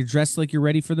Matrix, like you're dressed like you're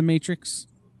ready for the Matrix.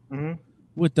 Mm-hmm.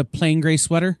 With the plain gray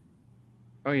sweater.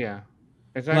 Oh, yeah.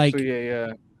 It's actually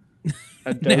a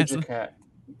Doja Cat.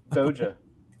 Doja.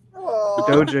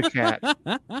 Doja Cat.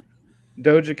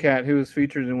 Doja Cat, who was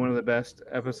featured in one of the best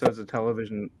episodes of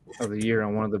television of the year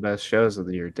on one of the best shows of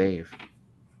the year, Dave.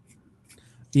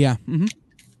 Yeah. Mm-hmm.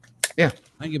 Yeah.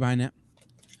 I can get behind that.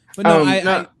 But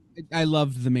no, I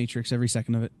loved The Matrix every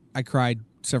second of it. I cried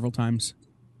several times.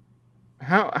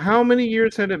 How many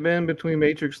years had it been between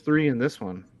Matrix 3 and this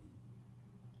one?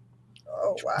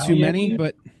 Oh, wow. Too many,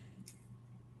 but...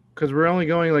 Because we're only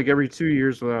going like every 2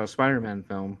 years without a Spider-Man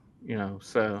film,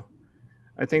 so...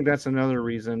 I think that's another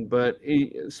reason, but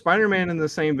Spider-Man in the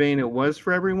same vein, it was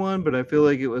for everyone, but I feel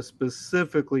like it was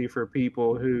specifically for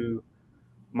people who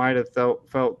might have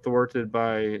felt thwarted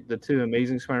by the 2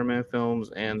 Amazing Spider-Man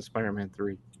films and Spider-Man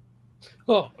 3.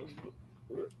 Well,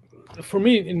 for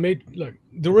me,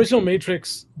 the original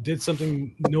Matrix did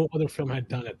something no other film had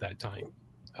done at that time.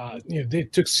 They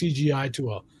took CGI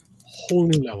to a whole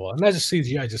new level, and not just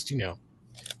CGI, just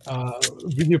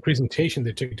video presentation.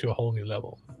 They took it to a whole new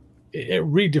level. It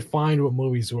redefined what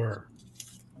movies were.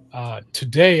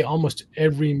 Today, almost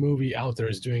every movie out there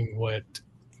is doing what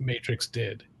Matrix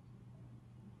did.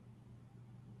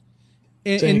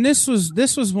 And this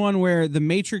was one where the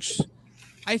Matrix,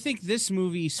 I think this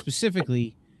movie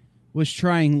specifically was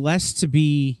trying less to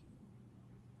be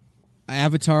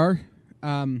Avatar,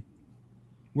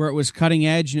 where it was cutting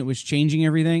edge and it was changing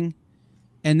everything,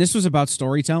 and this was about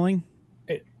storytelling.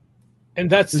 And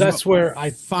that's where I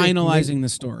finalizing the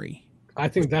story. I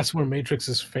think that's where Matrix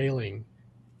is failing.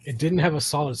 It didn't have a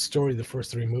solid story the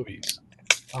first 3 movies.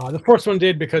 The first one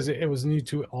did because it was new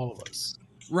to all of us.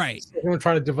 Right. So we're going to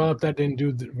try to develop that. Didn't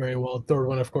do very well. The third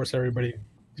one, of course, everybody,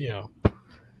 well,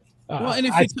 and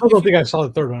I still don't think I saw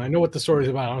the third one. I know what the story is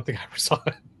about. I don't think I ever saw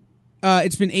it.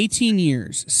 It's been 18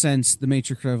 years since the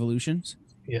Matrix Revolutions.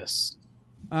 Yes.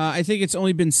 I think it's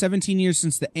only been 17 years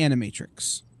since the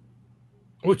Animatrix.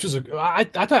 Which was I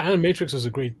thought Animatrix was a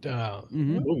great Mhm.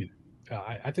 movie.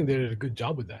 I think they did a good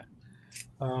job with that.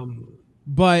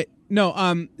 But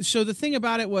no, so the thing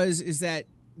about it is that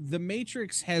the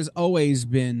Matrix has always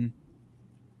been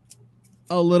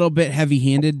a little bit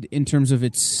heavy-handed in terms of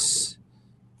its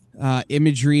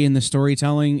imagery and the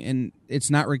storytelling, and it's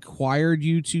not required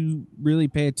you to really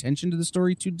pay attention to the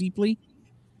story too deeply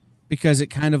because it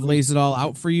kind of lays it all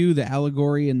out for you, the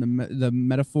allegory and the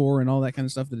metaphor and all that kind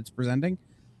of stuff that it's presenting.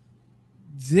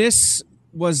 This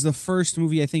was the first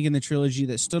movie, I think, in the trilogy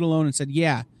that stood alone and said,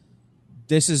 yeah,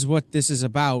 this is what this is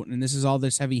about, and this is all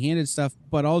this heavy-handed stuff,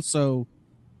 but also,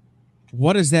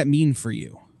 what does that mean for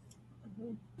you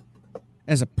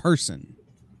as a person?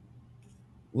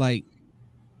 Like,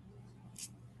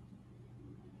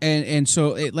 and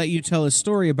so it let you tell a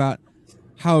story about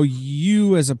how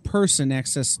you as a person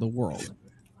access the world.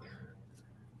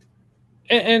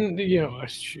 And you know,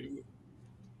 shoot,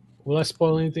 will I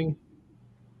spoil anything?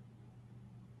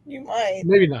 You might.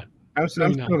 Maybe not. I'm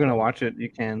still going to watch it. You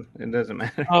can. It doesn't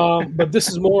matter. But this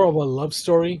is more of a love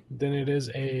story than it is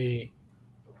a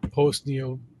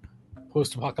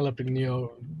post-apocalyptic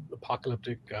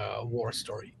neo-apocalyptic war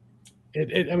story. I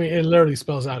mean, it literally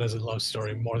spells out as a love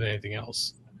story more than anything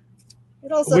else.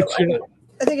 It also,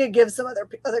 I think it gives some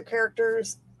other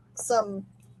characters some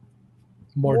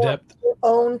more depth,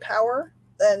 own power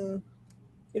than,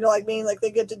 you know, like being like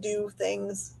they get to do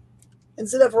things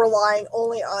instead of relying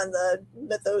only on the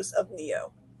mythos of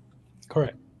Neo.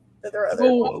 Correct. That there are other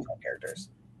characters.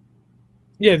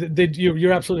 Yeah,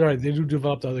 you're absolutely right. They do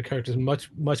develop the other characters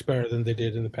much better than they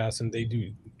did in the past, and they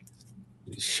do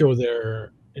show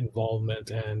their involvement.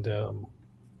 And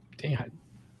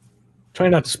try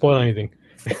not to spoil anything.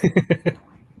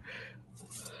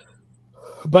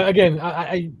 But again,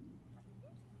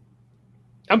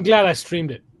 I'm glad I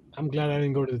streamed it. I'm glad I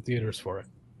didn't go to the theaters for it.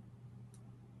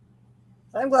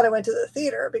 I'm glad I went to the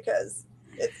theater because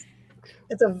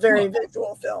it's a very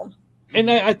visual film. And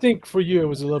I think for you, it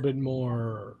was a little bit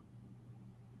more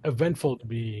eventful to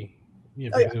be. You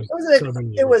know,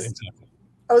 it was. Exactly.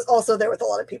 I was also there with a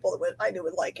lot of people that I knew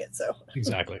would like it. So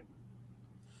exactly.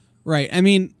 Right. I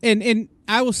mean, and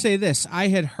I will say this: I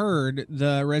had heard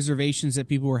the reservations that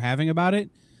people were having about it,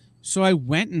 so I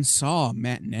went and saw a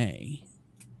matinee.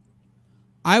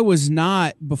 I was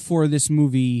not, before this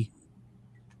movie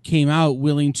came out,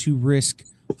 willing to risk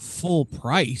full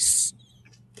price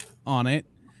on it.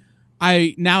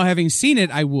 I now, having seen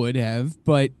it, I would have,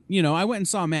 but you know, I went and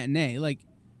saw a matinee. Like,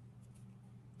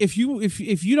 if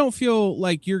you don't feel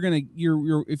like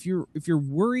if you're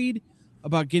worried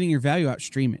about getting your value out,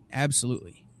 stream it,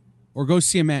 absolutely, or go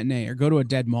see a matinee, or go to a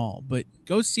dead mall, but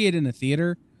go see it in a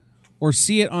theater, or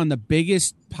see it on the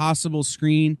biggest possible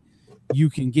screen you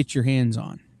can get your hands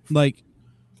on. Like,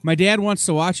 my dad wants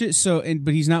to watch it,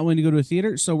 but he's not willing to go to a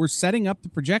theater, so we're setting up the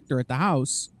projector at the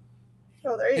house.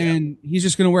 Oh, there you go. He's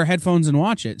just going to wear headphones and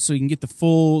watch it, so he can get the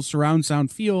full surround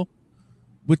sound feel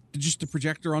with just the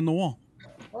projector on the wall.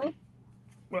 Well,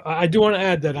 I do want to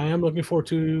add that I am looking forward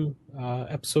to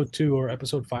episode 2 or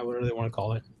episode 5, whatever they want to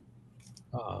call it,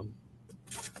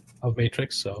 of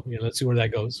Matrix. So let's see where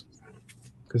that goes,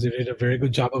 because they did a very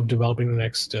good job of developing the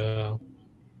next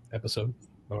episode,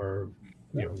 or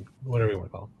whatever you want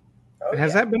to call it. Oh,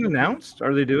 Has that been announced?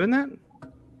 Are they doing that?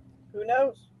 Who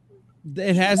knows?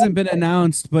 It hasn't been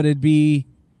announced, but it'd be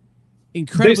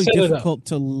incredibly difficult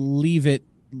to leave it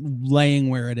laying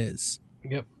where it is.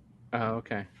 Yep. Oh,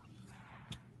 okay.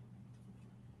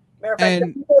 Matter of fact,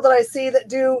 the people that I see that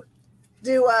do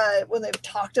when they've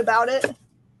talked about it,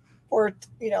 or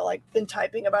like been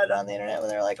typing about it on the internet, when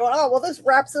they're like, oh well, this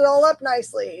wraps it all up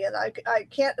nicely, and I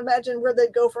can't imagine where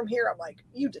they'd go from here. I'm like,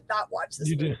 you did not watch this.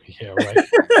 You movie. did, yeah, right.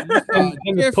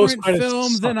 and different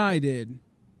film than I did.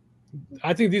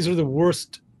 I think these are the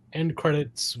worst end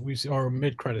credits we see, or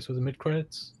mid credits. Was it mid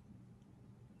credits?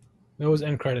 That was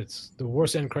end credits. The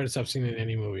worst end credits I've seen in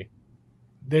any movie.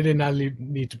 They did not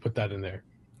need to put that in there.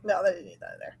 No, they didn't need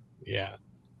that in there. Yeah.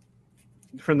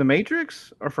 For The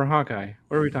Matrix or for Hawkeye?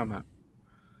 What are we talking about?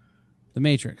 The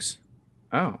Matrix.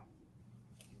 Oh.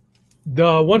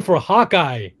 The one for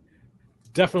Hawkeye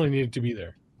definitely needed to be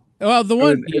there. Well, the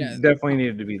one it definitely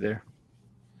needed to be there.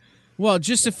 Well,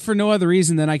 just if for no other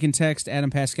reason than I can text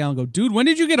Adam Pascal and go, dude, when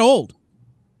did you get old?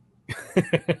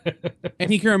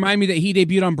 And he can remind me that he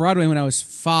debuted on Broadway when I was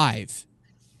 5.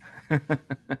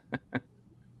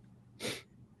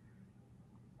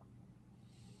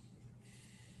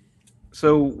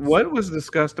 So what was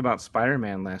discussed about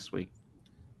Spider-Man last week?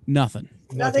 Nothing.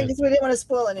 Nothing, because we didn't want to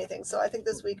spoil anything. So I think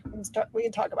this week we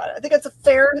can talk about it. I think it's a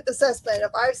fair assessment.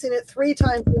 If I've seen it 3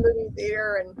 times in the movie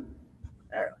theater, and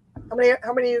I don't know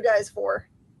how many of you guys? 4.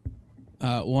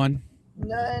 1.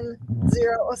 None.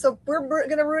 0. So we're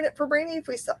gonna ruin it for Brainy if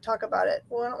we talk about it.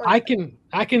 Well, I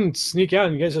can sneak out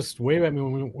and you guys just wave at me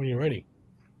when you're ready.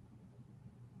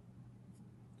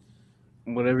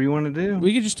 Whatever you want to do.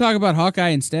 We could just talk about Hawkeye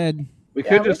instead. We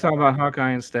could just talk about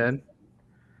Hawkeye instead.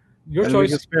 Your and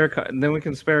choice. Then we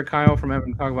can spare Kyle from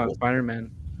having to talk about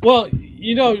Spider-Man. Well,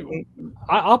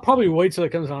 I'll probably wait till it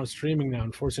comes on streaming now.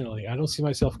 Unfortunately, I don't see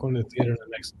myself going to the theater in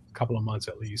the next couple of months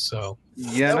at least. So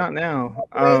yeah, not now.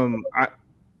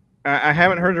 I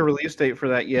haven't heard a release date for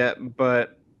that yet,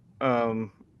 but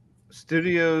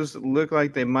studios look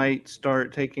like they might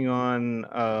start taking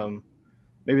on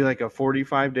maybe like a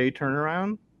 45-day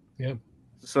turnaround. Yeah.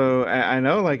 So I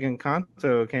know like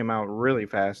Encanto came out really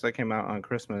fast. That came out on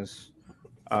Christmas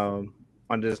on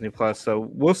Disney Plus. So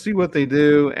we'll see what they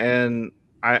do. And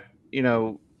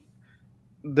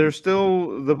there's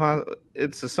still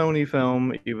it's a Sony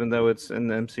film, even though it's in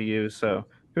the MCU. So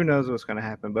who knows what's going to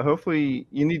happen? But hopefully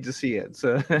you need to see it.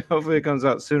 So hopefully it comes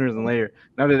out sooner than later.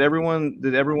 Now, did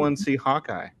everyone see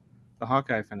Hawkeye, the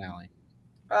Hawkeye finale?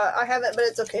 I haven't, but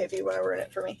it's okay if you want to ruin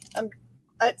it for me. I'm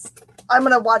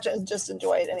gonna watch it and just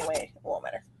enjoy it anyway. It won't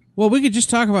matter. Well, we could just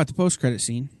talk about the post-credit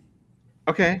scene.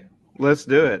 Okay, let's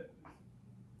do it.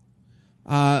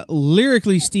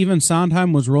 Lyrically, Stephen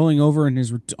Sondheim was rolling over in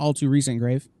his all too recent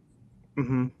grave.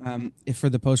 Mm-hmm. For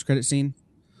the post-credit scene.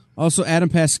 Also, Adam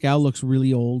Pascal looks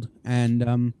really old,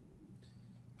 and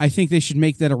I think they should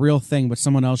make that a real thing, but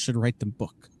someone else should write the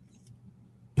book.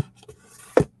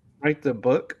 Write the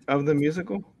book of the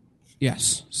musical?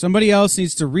 Yes. Somebody else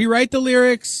needs to rewrite the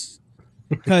lyrics,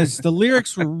 because the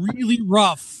lyrics were really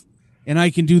rough, and I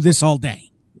can do this all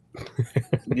day.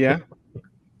 Yeah.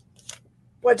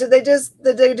 What did they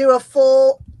do a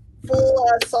full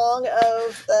song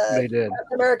of the They did.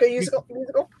 Captain America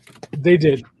musical? They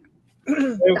did.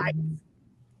 Nice.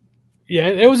 Yeah,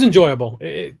 it was enjoyable.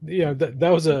 That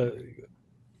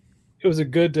was a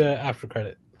good after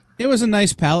credit. It was a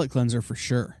nice palate cleanser for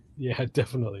sure. Yeah,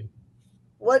 definitely.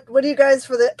 What do you guys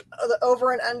for the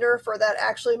over and under for that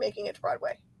actually making it to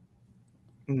Broadway?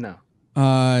 No.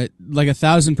 Like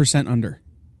 1,000% under.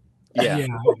 Yeah.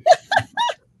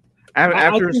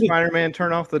 After Spider-Man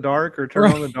Turn Off the Dark or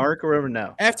Turn on the Dark or whatever,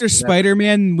 no. After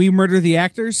Spider-Man, We Murder the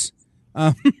Actors.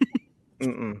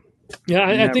 Mm-mm. Yeah,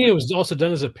 I think it was also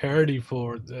done as a parody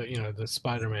for the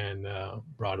Spider-Man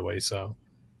Broadway. So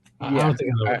I don't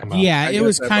think it'll come out. Yeah, it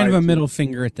was kind of a middle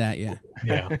finger at that. Yeah.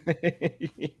 Yeah.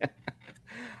 Yeah.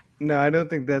 No, I don't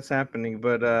think that's happening.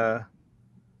 But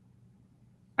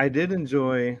I did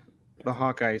enjoy the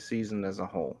Hawkeye season as a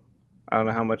whole. I don't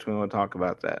know how much we want to talk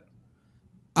about that.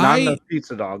 Not enough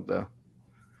Pizza Dog, though.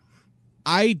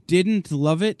 I didn't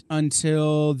love it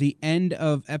until the end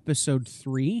of episode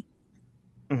 3.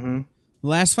 Mm-hmm. The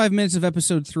last 5 minutes of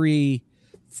episode 3,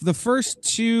 the first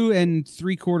 2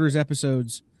 3/4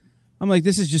 episodes, I'm like,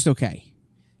 this is just okay.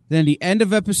 Then the end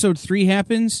of episode 3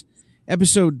 happens,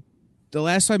 the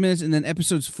last 5 minutes, and then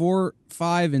episodes 4,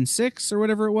 5, and 6, or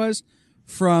whatever it was,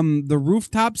 from the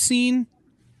rooftop scene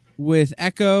with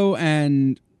Echo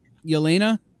and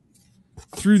Yelena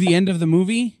through the end of the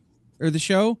movie or the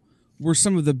show were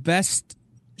some of the best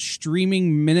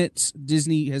streaming minutes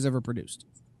Disney has ever produced.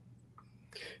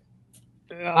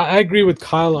 I agree with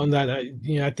Kyle on that. I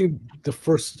think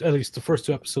at least the first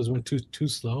 2 episodes went too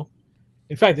slow.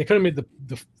 In fact, they could have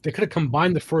they could have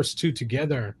combined the first 2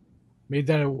 together, made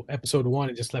that episode 1,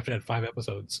 and just left it at 5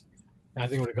 episodes. And I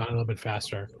think it would have gone a little bit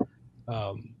faster.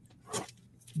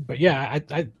 But yeah,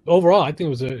 I overall I think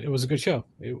it was a good show.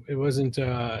 It wasn't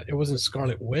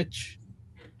Scarlet Witch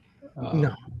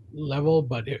level,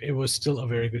 but it was still a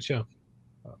very good show.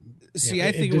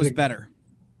 I think it was better.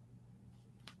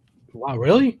 Wow,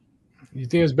 really? You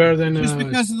think it's better than just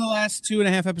because of the last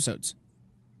 2.5 episodes?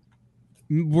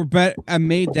 I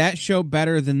made that show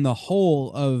better than the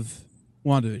whole of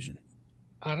WandaVision.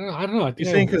 I don't know. You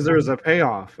think because there was a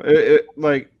payoff?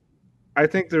 I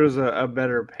think there was a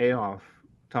better payoff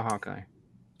to Hawkeye.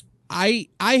 I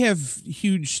have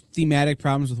huge thematic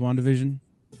problems with WandaVision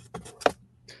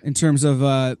in terms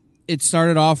of it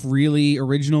started off really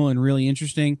original and really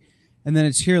interesting, and then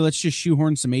it's here. Let's just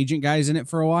shoehorn some agent guys in it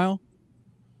for a while,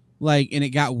 and it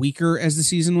got weaker as the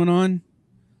season went on,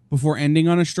 before ending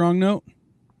on a strong note.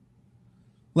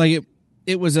 It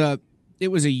was a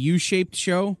U-shaped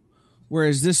show,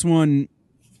 whereas this one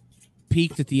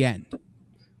peaked at the end.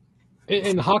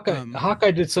 And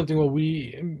Hawkeye did something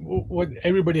what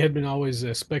everybody had been always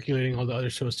speculating all the other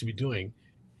shows to be doing.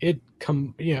 it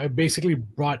basically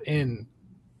brought in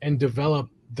and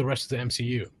developed the rest of the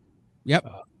MCU. Yep.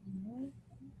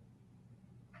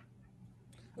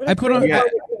 What I put on- great Yeah.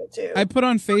 part of it, too. I put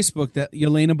on Facebook that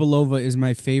Yelena Belova is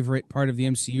my favorite part of the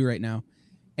MCU right now,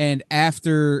 and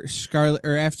after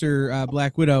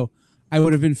Black Widow, I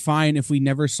would have been fine if we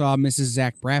never saw Mrs.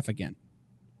 Zach Braff again.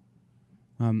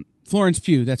 Florence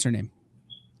Pugh, that's her name.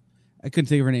 I couldn't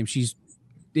think of her name. She's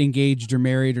engaged or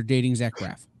married or dating Zach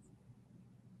Braff.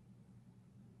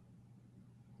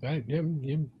 Right? Yeah.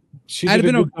 She I'd did a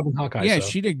have been good job in Hawkeye. Yeah, so.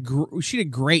 she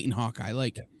did great in Hawkeye.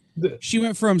 Like The- she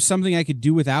went from something I could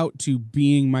do without to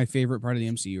being my favorite part of the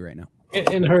MCU right now.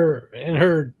 and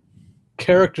her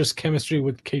character's chemistry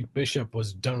with Kate Bishop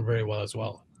was done very well as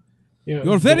well. You're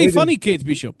the very way they- funny, Kate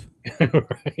Bishop.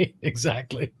 Right,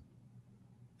 exactly.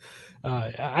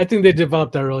 I think they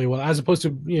developed that really well, as opposed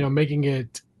to making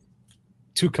it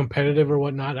too competitive or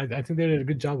whatnot. I think they did a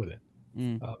good job with it.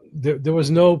 Mm. There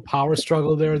was no power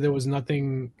struggle there. There was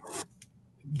nothing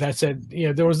that said,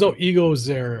 there was no egos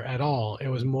there at all. It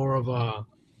was more of a,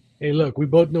 hey, look, we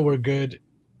both know we're good.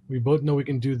 We both know we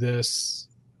can do this.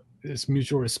 It's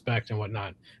mutual respect and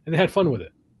whatnot, and they had fun with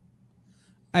it.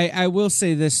 I will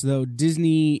say this though,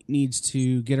 Disney needs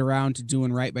to get around to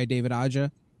doing right by David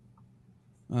Aja.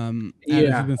 I don't know if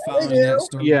Yeah. you've been They following do. that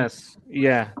story. Yes,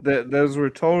 yeah.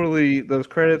 Those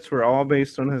credits were all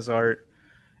based on his art,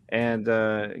 and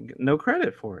no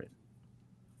credit for it.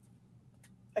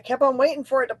 I kept on waiting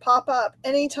for it to pop up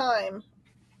anytime.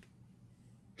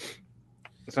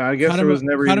 So I guess cut there him, was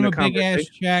never cut even him a a big ass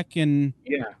conversation. check and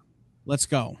Yeah, let's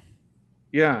go.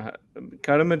 yeah.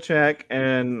 Cut him a check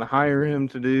and hire him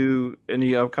to do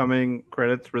any upcoming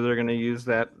credits where they're going to use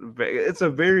that. It's a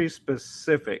very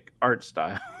specific art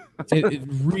style. It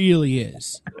really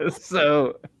is.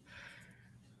 So,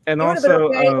 and It would have been also,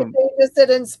 okay if they just did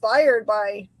inspired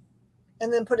by,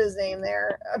 and then put his name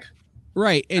there.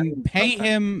 Right. And pay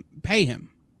him.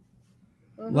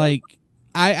 Mhm. Like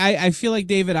I feel like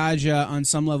David Aja on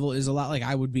some level is a lot like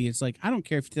I would be. It's like I don't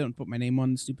care if you don't put my name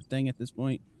on the stupid thing at this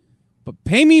point, but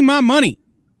pay me my money.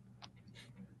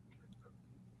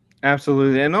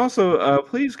 absolutely, and also,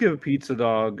 please give Pizza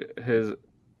Dog his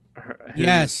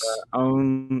Yes.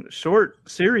 own short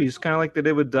series, kind of like they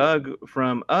did with Doug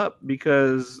from Up,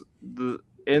 because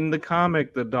in the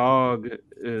comic, the dog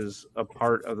is a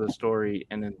part of the story,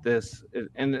 and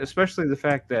and especially the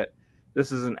fact that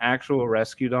this is an actual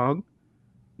rescue dog,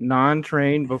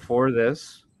 non-trained before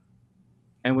this,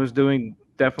 and was doing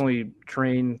definitely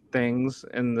trained things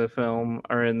in the film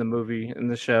or in the movie, in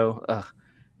the show. Ugh.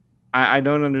 I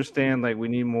don't understand. Like, we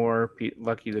need more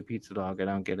Lucky the Pizza Dog. I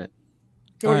don't get it.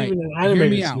 All right, Even an hear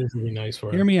animated me out. series would be nice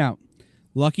for Hear it. me out.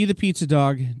 Lucky the Pizza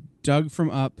Dog, Doug from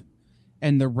Up,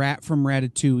 and the rat from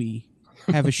Ratatouille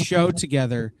have a show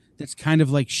together that's kind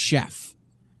of like Chef.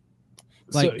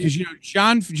 Like, So- because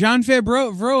John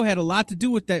Favreau had a lot to do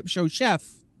with that show, Chef.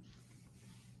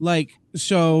 Like,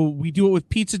 so we do it with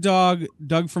Pizza Dog,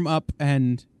 Doug from Up,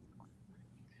 and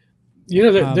they're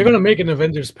going to make an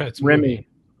Avengers Pets movie Remy.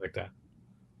 like that.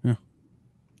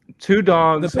 Two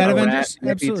dogs, The Pet a rat, Avengers? and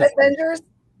a Absolutely. pizza. Avengers.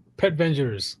 Pet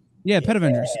Avengers. yeah, Pet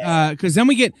Avengers. Because then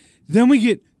we get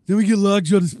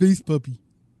Lockjaw the space puppy.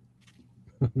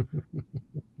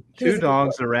 Two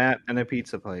dogs, a rat, and a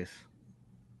pizza place.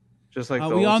 Just like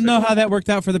the We all old know how that worked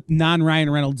out for the non-Ryan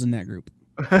Reynolds in that group.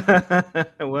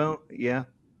 sitcom. Well, yeah.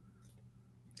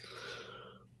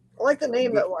 I like the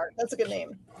name though, Mark. That's a good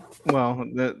name. Well,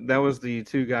 that was the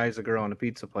two guys, a girl, and a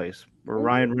pizza place where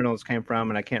Ryan Reynolds came from,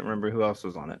 and I can't remember who else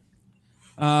was on it.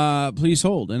 Please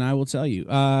hold, and I will tell you.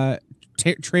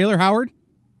 Trailer Howard,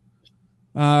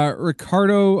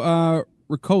 Ricardo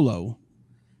Riccolo,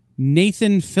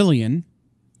 Nathan Fillion,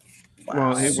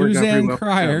 Well, it worked out pretty Suzanne well for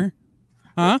Cryer. him.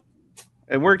 Huh?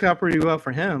 It worked out pretty well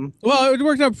for him. Well, it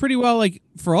worked out pretty well, like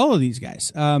for all of these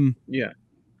guys. Yeah.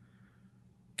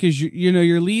 Because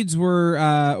your leads were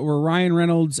Ryan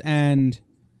Reynolds and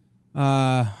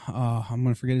I'm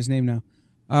gonna forget his name now.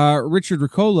 Richard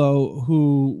Riccolo,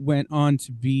 who went on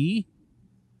to be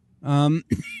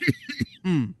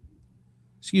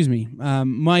excuse me,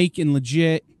 Mike and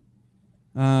Legit,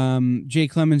 Jay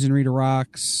Clemens and Rita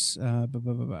Rocks,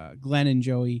 Glenn and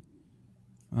Joey.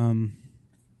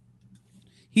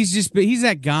 He's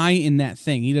that guy in that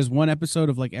thing. He does one episode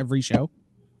of like every show.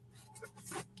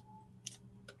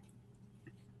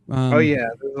 Oh yeah,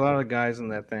 there's a lot of guys in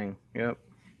that thing. Yep.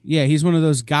 Yeah, he's one of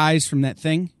those guys from that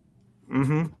thing.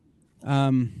 Mm-hmm.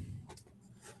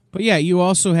 But yeah, you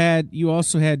also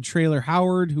had Trailer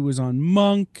Howard, who was on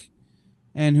Monk,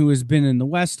 and who has been in The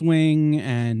West Wing,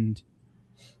 and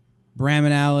Bram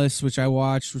and Alice, which I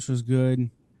watched, which was good.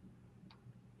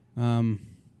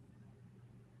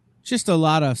 Just a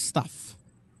lot of stuff.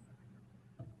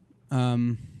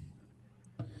 Then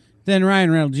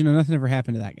Ryan Reynolds, nothing ever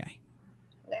happened to that guy.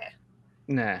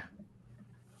 Nah.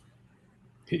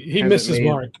 He Hasn't missed his made-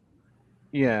 mark.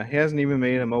 Yeah, he hasn't even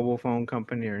made a mobile phone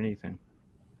company or anything.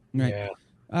 Right.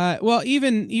 Yeah. Well,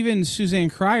 even Suzanne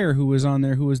Cryer, who was on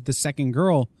there, who was the second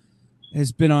girl,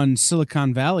 has been on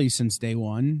Silicon Valley since day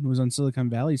one. Was on Silicon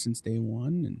Valley since day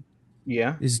one, and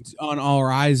Yeah. is on All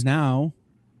Rise now.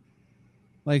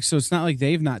 Like, so it's not like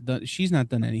they've not done. She's not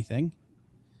done anything.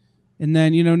 And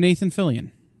then Nathan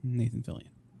Fillion.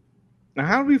 Now,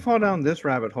 how did we fall down this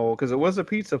rabbit hole? Because it was a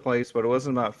pizza place, but it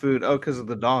wasn't about food. Oh, because of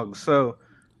the dogs. So,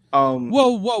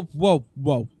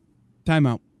 Whoa. Time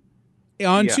out.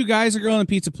 On Yeah. Two Guys, a Girl, and a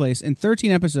Pizza Place, in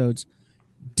 13 episodes,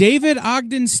 David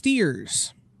Ogden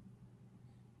Stiers,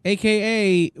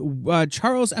 a.k.a.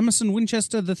 Charles Emerson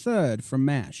Winchester III from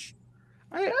MASH.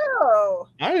 Oh,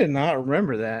 I did not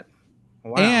remember that.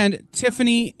 Wow. And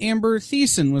Tiffany Amber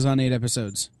Thiessen was on 8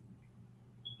 episodes.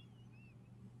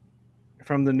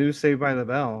 From the new Saved by the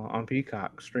Bell on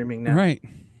Peacock, streaming now. Right.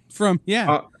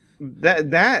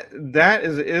 That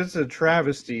is a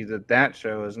travesty that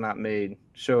show has not made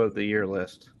show of the year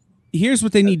list. Here's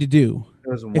what they need to do. It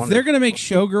was If wonderful. they're going to make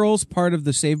Showgirls part of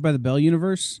the Saved by the Bell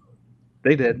universe,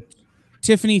 They did.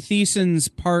 Tiffany Thiessen's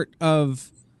part of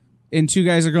In Two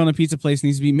Guys, a Girl, and a Pizza Place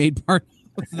needs to be made part.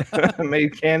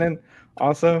 Made canon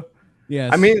also.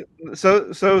 Yes. I mean,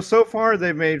 so far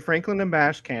they've made Franklin and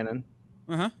Bash canon.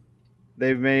 Uh-huh.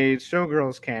 They've made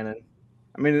Showgirls canon.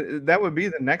 I mean, that would be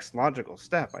the next logical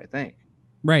step, I think.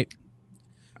 Right.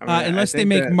 I mean, Unless I they think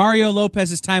make that- Mario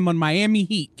Lopez's time on Miami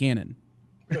Heat canon.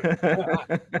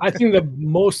 I think the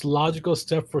most logical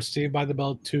step for Saved by the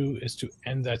Bell 2 is to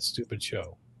end that stupid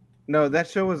show. No, that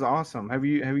show was awesome. Have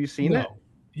you seen it?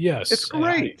 Yes. It's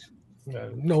great.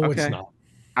 No, it's Okay. not.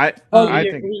 I Yeah,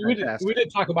 think we it's fantastic.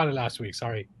 did talk about it last week.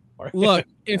 Sorry. Look,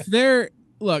 if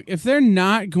they're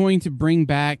not going to bring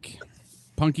back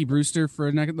Punky Brewster for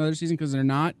another season, because they're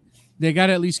not, they got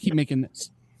to at least keep making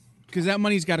this, because that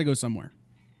money's got to go somewhere.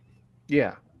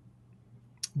 Yeah.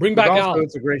 Bring But back also, Alf.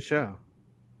 it's a great show.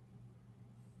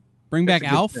 Bring back It's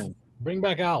a good Alf. thing. Bring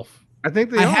back Alf. I think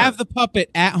they I are. have the puppet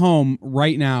at home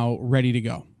right now, ready to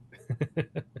go.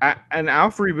 An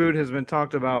Alf reboot has been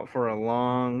talked about for a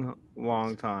long,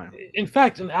 long time. In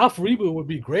fact, an Alf reboot would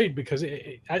be great because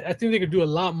I think they could do a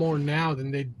lot more now than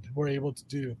they were able to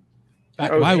do.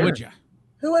 Back Oh, Why sure. would you?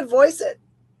 who would voice it?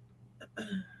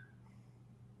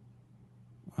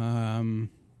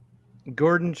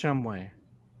 Gordon Shumway.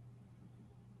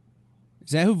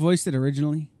 Is that who voiced it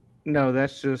originally? No,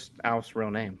 that's just Alf's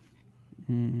real name.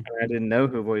 Hmm. I didn't know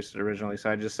who voiced it originally, so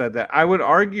I just said that. I would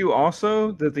argue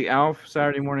also that the Alf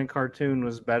Saturday morning cartoon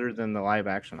was better than the live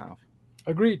action Alf.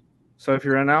 Agreed. So if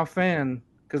you're an Alf fan,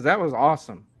 because that was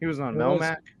awesome. He was on It was.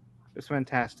 Melmac. It was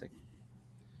fantastic.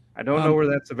 I don't know where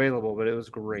that's available, but it was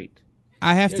great.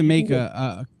 I have Yeah, to you make can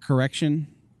a correction.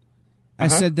 I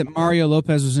Uh-huh. said that Mario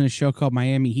Lopez was in a show called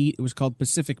Miami Heat. It was called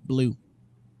Pacific Blue.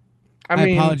 I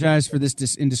mean, apologize for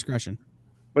this indiscretion.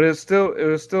 but it was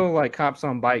still like cops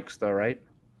on bikes, though, right?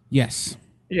 Yes.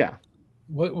 Yeah.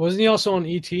 Wasn't he also on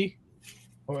ET?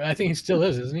 Or I think he still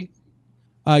is, isn't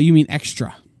he? You mean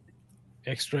Extra?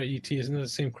 Extra ET, isn't it the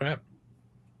same crap?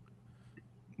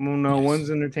 Well, no, Yes. one's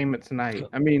Entertainment Tonight.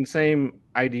 I mean, same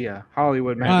idea.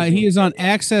 Hollywood magazine. He is on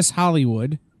Access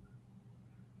Hollywood.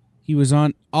 He was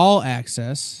on All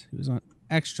Access. He was on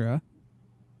Extra.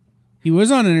 He was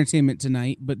on Entertainment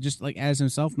Tonight, but just like as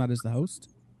himself, not as the host.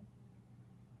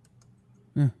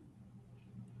 Yeah.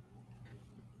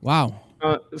 Wow.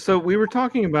 So we were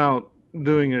talking about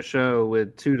doing a show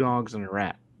with 2 dogs and a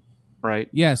rat, right?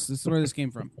 Yes, this is where this came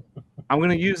from. I'm going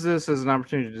to use this as an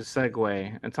opportunity to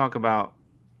segue and talk about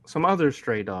some other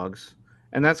stray dogs,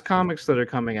 and that's comics that are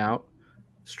coming out.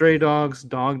 Stray Dogs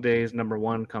Dog Days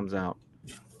 #1 comes out.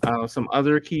 Some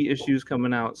other key issues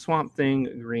coming out: Swamp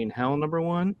Thing Green Hell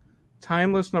 #1,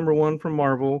 Timeless #1 from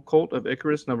Marvel, Cult of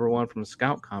Icarus #1 from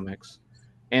Scout Comics,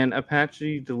 and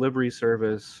Apache Delivery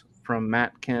Service from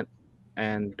Matt Kent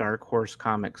and Dark Horse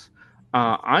Comics.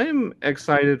 I'm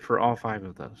excited for all 5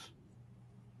 of those.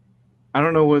 I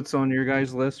don't know what's on your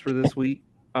guys' list for this week,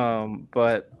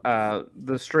 but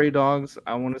the Stray Dogs,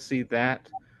 I want to see that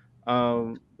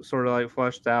sort of like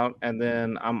fleshed out, and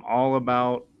then I'm all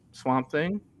about Swamp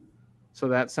Thing, so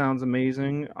that sounds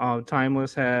amazing.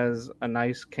 Timeless has a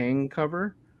nice King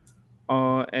cover,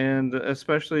 and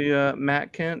especially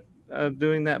Matt Kent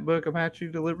doing that book Apache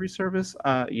Delivery Service.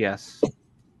 Yes.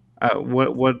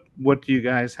 What do you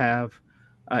guys have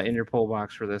in your poll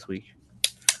box for this week?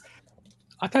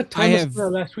 I thought Timeless have- was there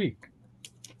last week.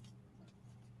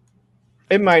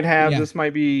 It might have. Yeah. This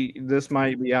might be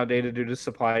outdated due to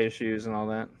supply issues and all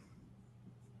that.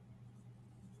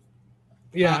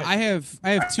 Yeah, I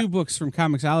have 2 books from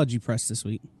Comixology Press this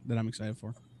week that I'm excited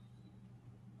for.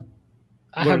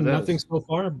 I What have are those? nothing so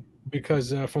far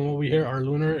because from what we hear, our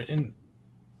lunar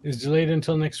is delayed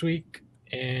until next week,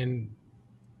 and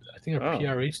I think our Oh.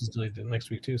 PRH is delayed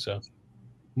next week too. So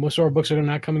most of our books are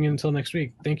not coming in until next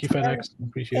week. Thank you, FedEx.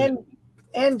 Appreciate it.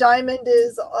 And Diamond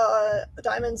is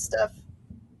Diamond stuff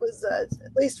was at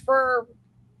least for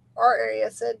our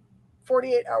area said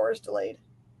 48 hours delayed.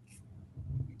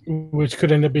 Which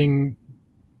could end up being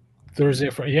Thursday.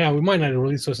 Yeah, we might not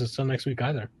release those until next week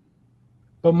either.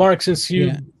 But Mark, since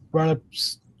you brought up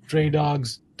Stray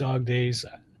Dogs, Dog Days,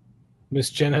 Miss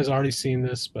Jen has already seen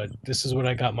this, but this is what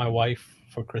I got my wife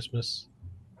for Christmas.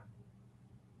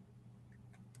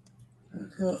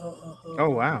 Oh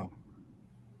wow!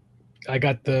 I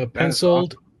got the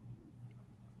penciled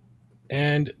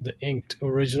and the inked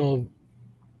original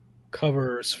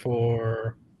covers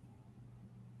for.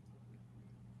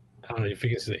 I don't know if you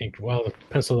can see the ink. Well, the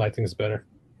pencil I think is better.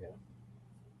 Yeah,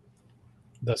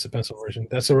 that's the pencil version.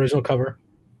 That's the original cover.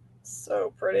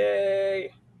 So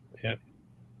pretty. Yeah.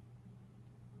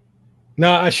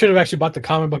 No, I should have actually bought the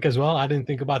comic book as well. I didn't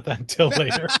think about that until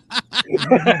later.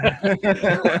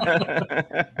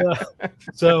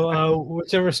 So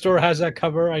whichever store has that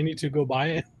cover, I need to go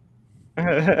buy it.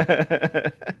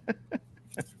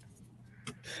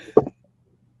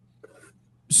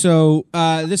 So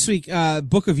this week,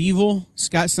 Book of Evil,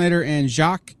 Scott Snyder and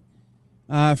Jacques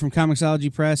from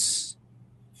Comixology Press.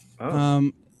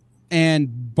 Oh. And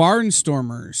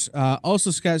Barnstormers,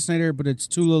 also Scott Snyder, but it's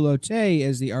Tula Lotay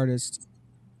as the artist.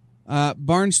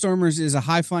 Barnstormers is a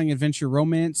high-flying adventure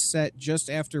romance set just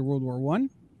after World War One.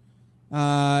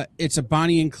 It's a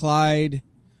Bonnie and Clyde,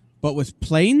 but with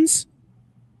planes.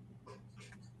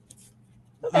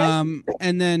 Okay.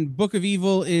 And then Book of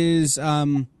Evil is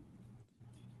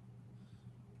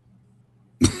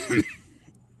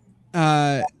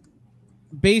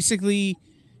basically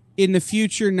in the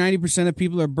future, 90% of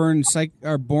people are born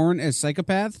as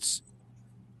psychopaths.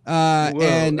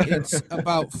 And it's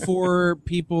about 4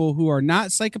 people who are not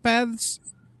psychopaths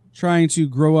trying to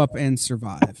grow up and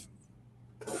survive.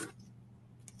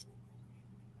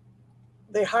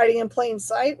 They hiding in plain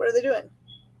sight? What are they doing?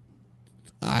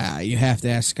 You have to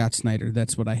ask Scott Snyder.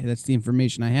 That's the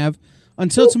information I have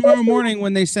until tomorrow morning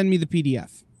when they send me the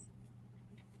PDF.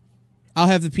 I'll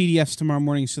have the PDFs tomorrow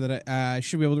morning so that I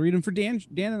should be able to read them for Dan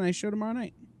and I show tomorrow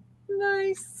night.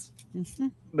 Nice. Mm-hmm.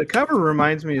 The cover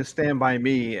reminds me of Stand By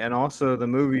Me, and also the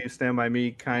movie Stand By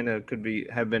Me kind of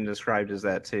have been described as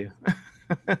that too.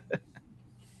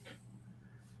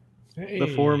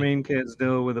 The 4 main kids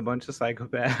deal with a bunch of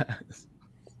psychopaths.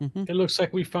 Mm-hmm. It looks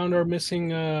like we found our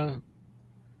missing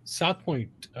South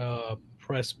Point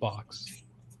press box.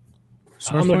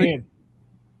 Source Point?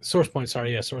 Source Point,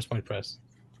 sorry, yeah, Source Point Press.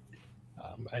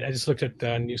 I just looked at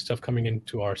new stuff coming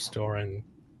into our store, and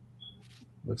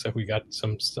looks like we got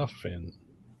some stuff in.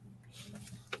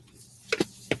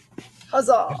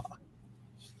 Huzzah!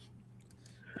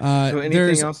 So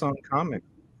anything else on comic?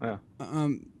 What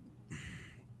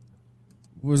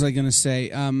was I going to say?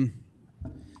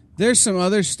 There's some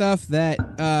other stuff that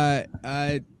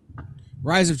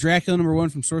Rise of Dracula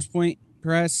 #1 from Source Point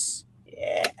Press.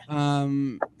 Yeah.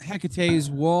 Hecate's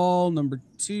Wall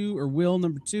 #2 or Will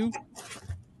 #2.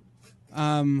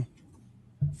 From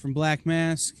Black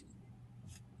Mask.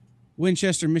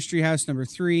 Winchester Mystery House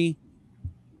 #3.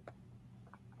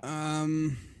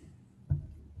 I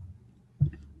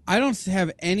don't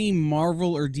have any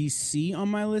Marvel or DC on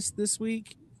my list this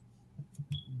week,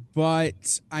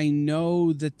 but I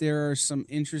know that there are some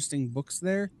interesting books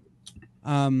there.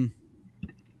 I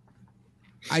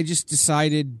just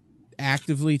decided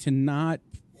actively to not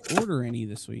order any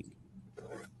this week.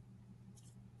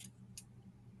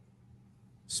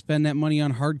 Spend that money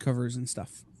on hardcovers and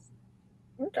stuff.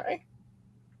 Okay.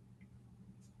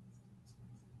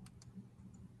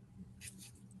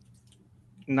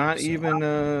 Not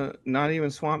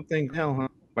even Swamp Thing Hell, huh?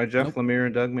 By Jeff Lemire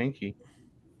and Doug Mankey.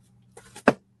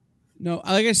 No,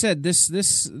 like I said,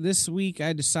 this week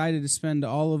I decided to spend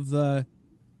all of the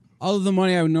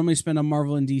money I would normally spend on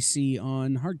Marvel and DC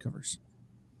on hardcovers.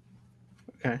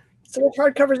 Okay. So which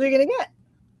hardcovers are you going to get?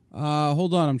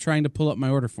 Hold on, I'm trying to pull up my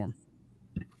order form.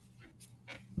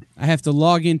 I have to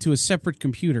log into a separate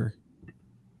computer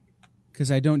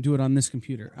because I don't do it on this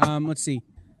computer. Let's see.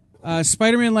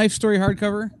 Spider-Man Life Story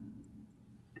hardcover.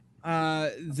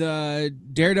 The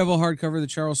Daredevil hardcover, the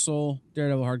Charles Soule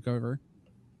Daredevil hardcover.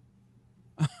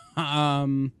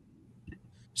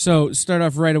 So start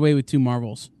off right away with 2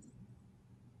 Marvels.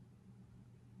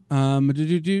 League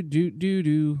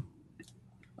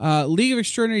of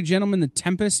Extraordinary Gentlemen, The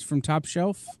Tempest from Top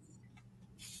Shelf.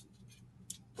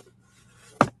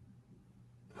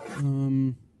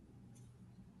 And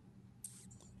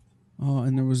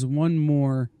there was one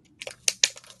more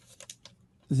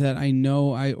that I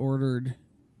know I ordered,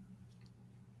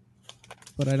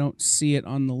 but I don't see it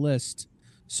on the list.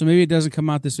 So maybe it doesn't come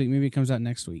out this week. Maybe it comes out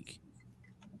next week.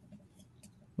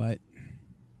 But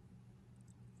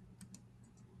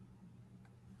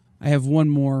I have one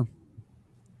more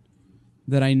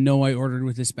that I know I ordered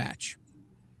with this batch.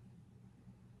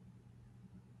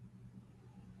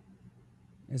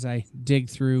 As I dig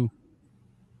through.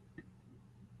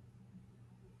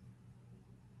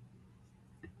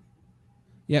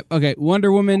 Yep. Okay.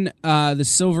 Wonder Woman, the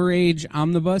Silver Age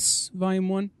Omnibus, Volume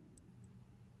 1.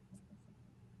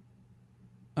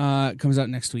 Comes out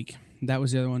next week. That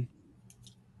was the other one.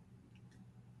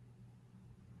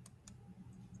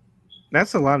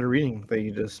 That's a lot of reading that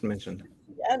you just mentioned.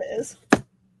 Yeah, it is.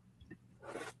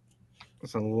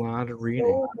 That's a lot of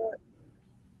reading.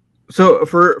 So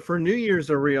for New Year's,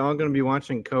 are we all going to be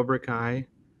watching Cobra Kai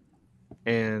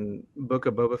and Book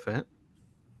of Boba Fett?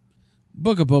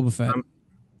 Book of Boba Fett.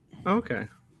 Okay.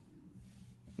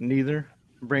 Neither.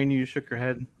 Brain, you shook your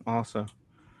head also.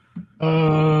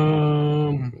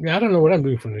 Yeah, I don't know what I'm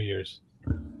doing for New Year's.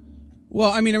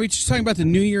 Well, I mean, are we just talking about the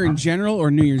New Year in general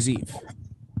or New Year's Eve?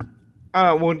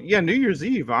 Well, yeah, New Year's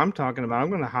Eve. I'm talking about. I'm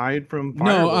going to hide from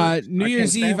fireworks. No, New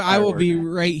Year's Eve. I will be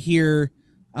right here.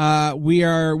 We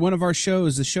are one of our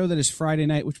shows, the show that is Friday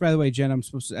night. Which, by the way, Jen,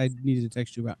 I needed to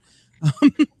text you about.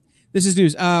 This is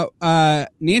news.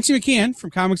 Nancy McCann from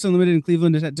Comics Unlimited in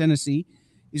Cleveland, Tennessee,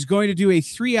 is going to do a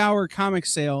 3-hour comic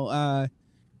sale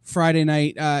Friday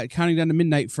night, counting down to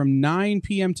midnight from 9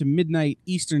 p.m. to midnight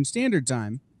Eastern Standard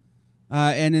Time.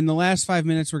 And in the last 5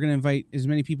 minutes, we're going to invite as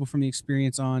many people from the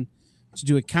experience on to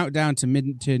do a countdown to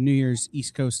New Year's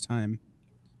East Coast time.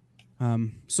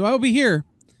 So I will be here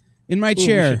in my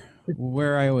chair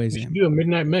where I always am. Do a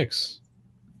midnight mix.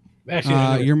 Actually,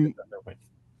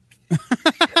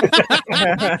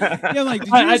 yeah, like,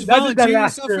 did you just volunteer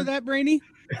yourself for that, Brainy?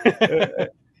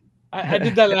 I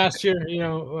did that last year,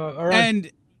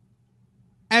 And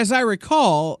as I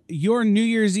recall, your New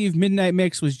Year's Eve midnight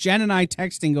mix was Jen and I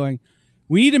texting going,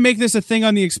 we need to make this a thing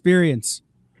on the experience.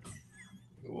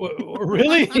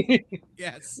 Really?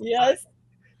 Yes. Yes.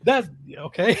 That's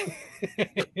okay.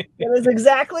 That is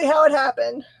exactly how it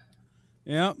happened.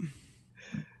 Yep.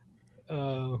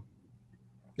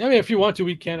 I mean, if you want to,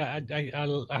 we can. I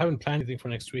haven't planned anything for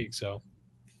next week, so.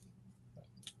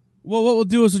 Well, what we'll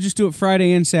do is we'll just do it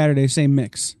Friday and Saturday, same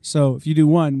mix. So if you do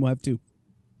one, we'll have two.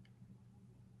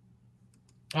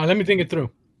 Let me think it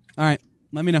through. All right.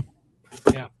 Let me know.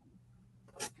 Yeah.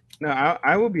 No,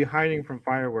 I will be hiding from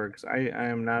fireworks. I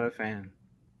am not a fan.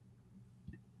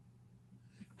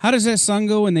 How does that song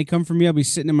go when they come for me? I'll be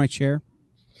sitting in my chair.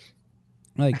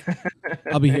 Like,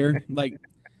 I'll be here. Like,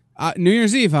 New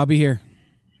Year's Eve, I'll be here.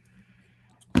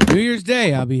 New Year's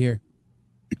Day, I'll be here.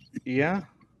 Yeah.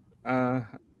 But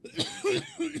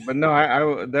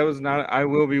no, that was not. I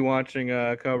will be watching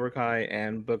Cobra Kai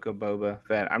and Book of Boba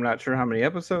Fett. I'm not sure how many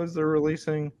episodes they're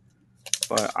releasing,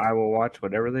 but I will watch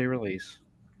whatever they release.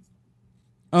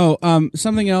 Oh,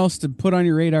 something else to put on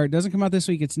your radar. It doesn't come out this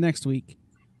week. It's next week.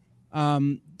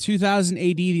 2000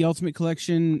 AD, The Ultimate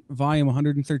Collection, Volume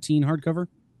 113 hardcover.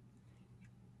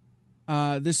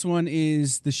 This one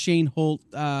is the Shane Holt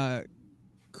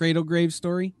Cradle Grave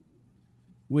story,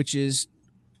 which is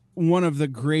one of the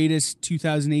greatest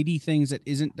 2000 AD things that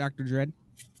isn't Dr. Dredd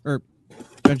or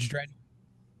Judge Dredd.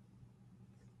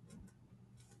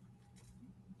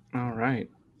 All right.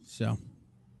 So.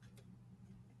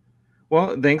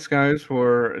 Well, thanks, guys,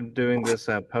 for doing this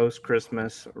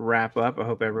post-Christmas wrap-up. I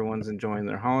hope everyone's enjoying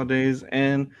their holidays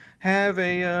and have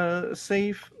a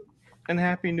safe and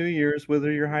happy New Year's,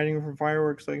 whether you're hiding from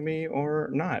fireworks like me or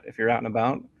not. If you're out and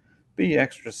about, be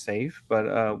extra safe.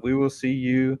 But we will see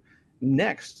you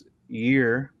next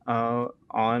year on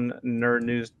Nerd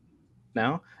News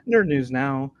Now. Nerd News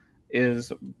Now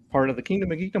is part of the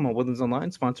Kingdom of Geekdom on Woodlands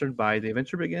Online, sponsored by The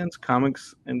Adventure Begins,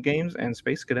 Comics and Games, and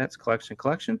Space Cadets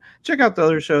Collection. Check out the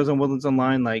other shows on Woodlands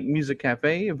Online like Music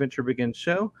Cafe, Adventure Begins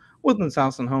Show, Woodlands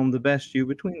House and Home, The Best You,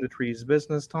 Between the Trees,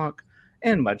 Business Talk,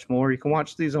 and much more. You can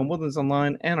watch these on Woodlands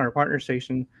Online and our partner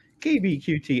station,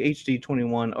 KBQT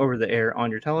HD21, over the air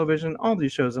on your television. All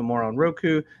these shows and more on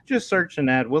Roku. Just search and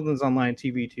add Woodlands Online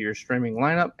TV to your streaming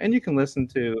lineup, and you can listen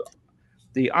to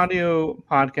the audio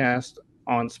podcast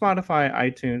on Spotify,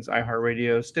 iTunes,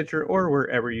 iHeartRadio, Stitcher, or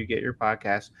wherever you get your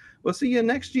podcasts. We'll see you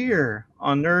next year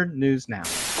on Nerd News Now.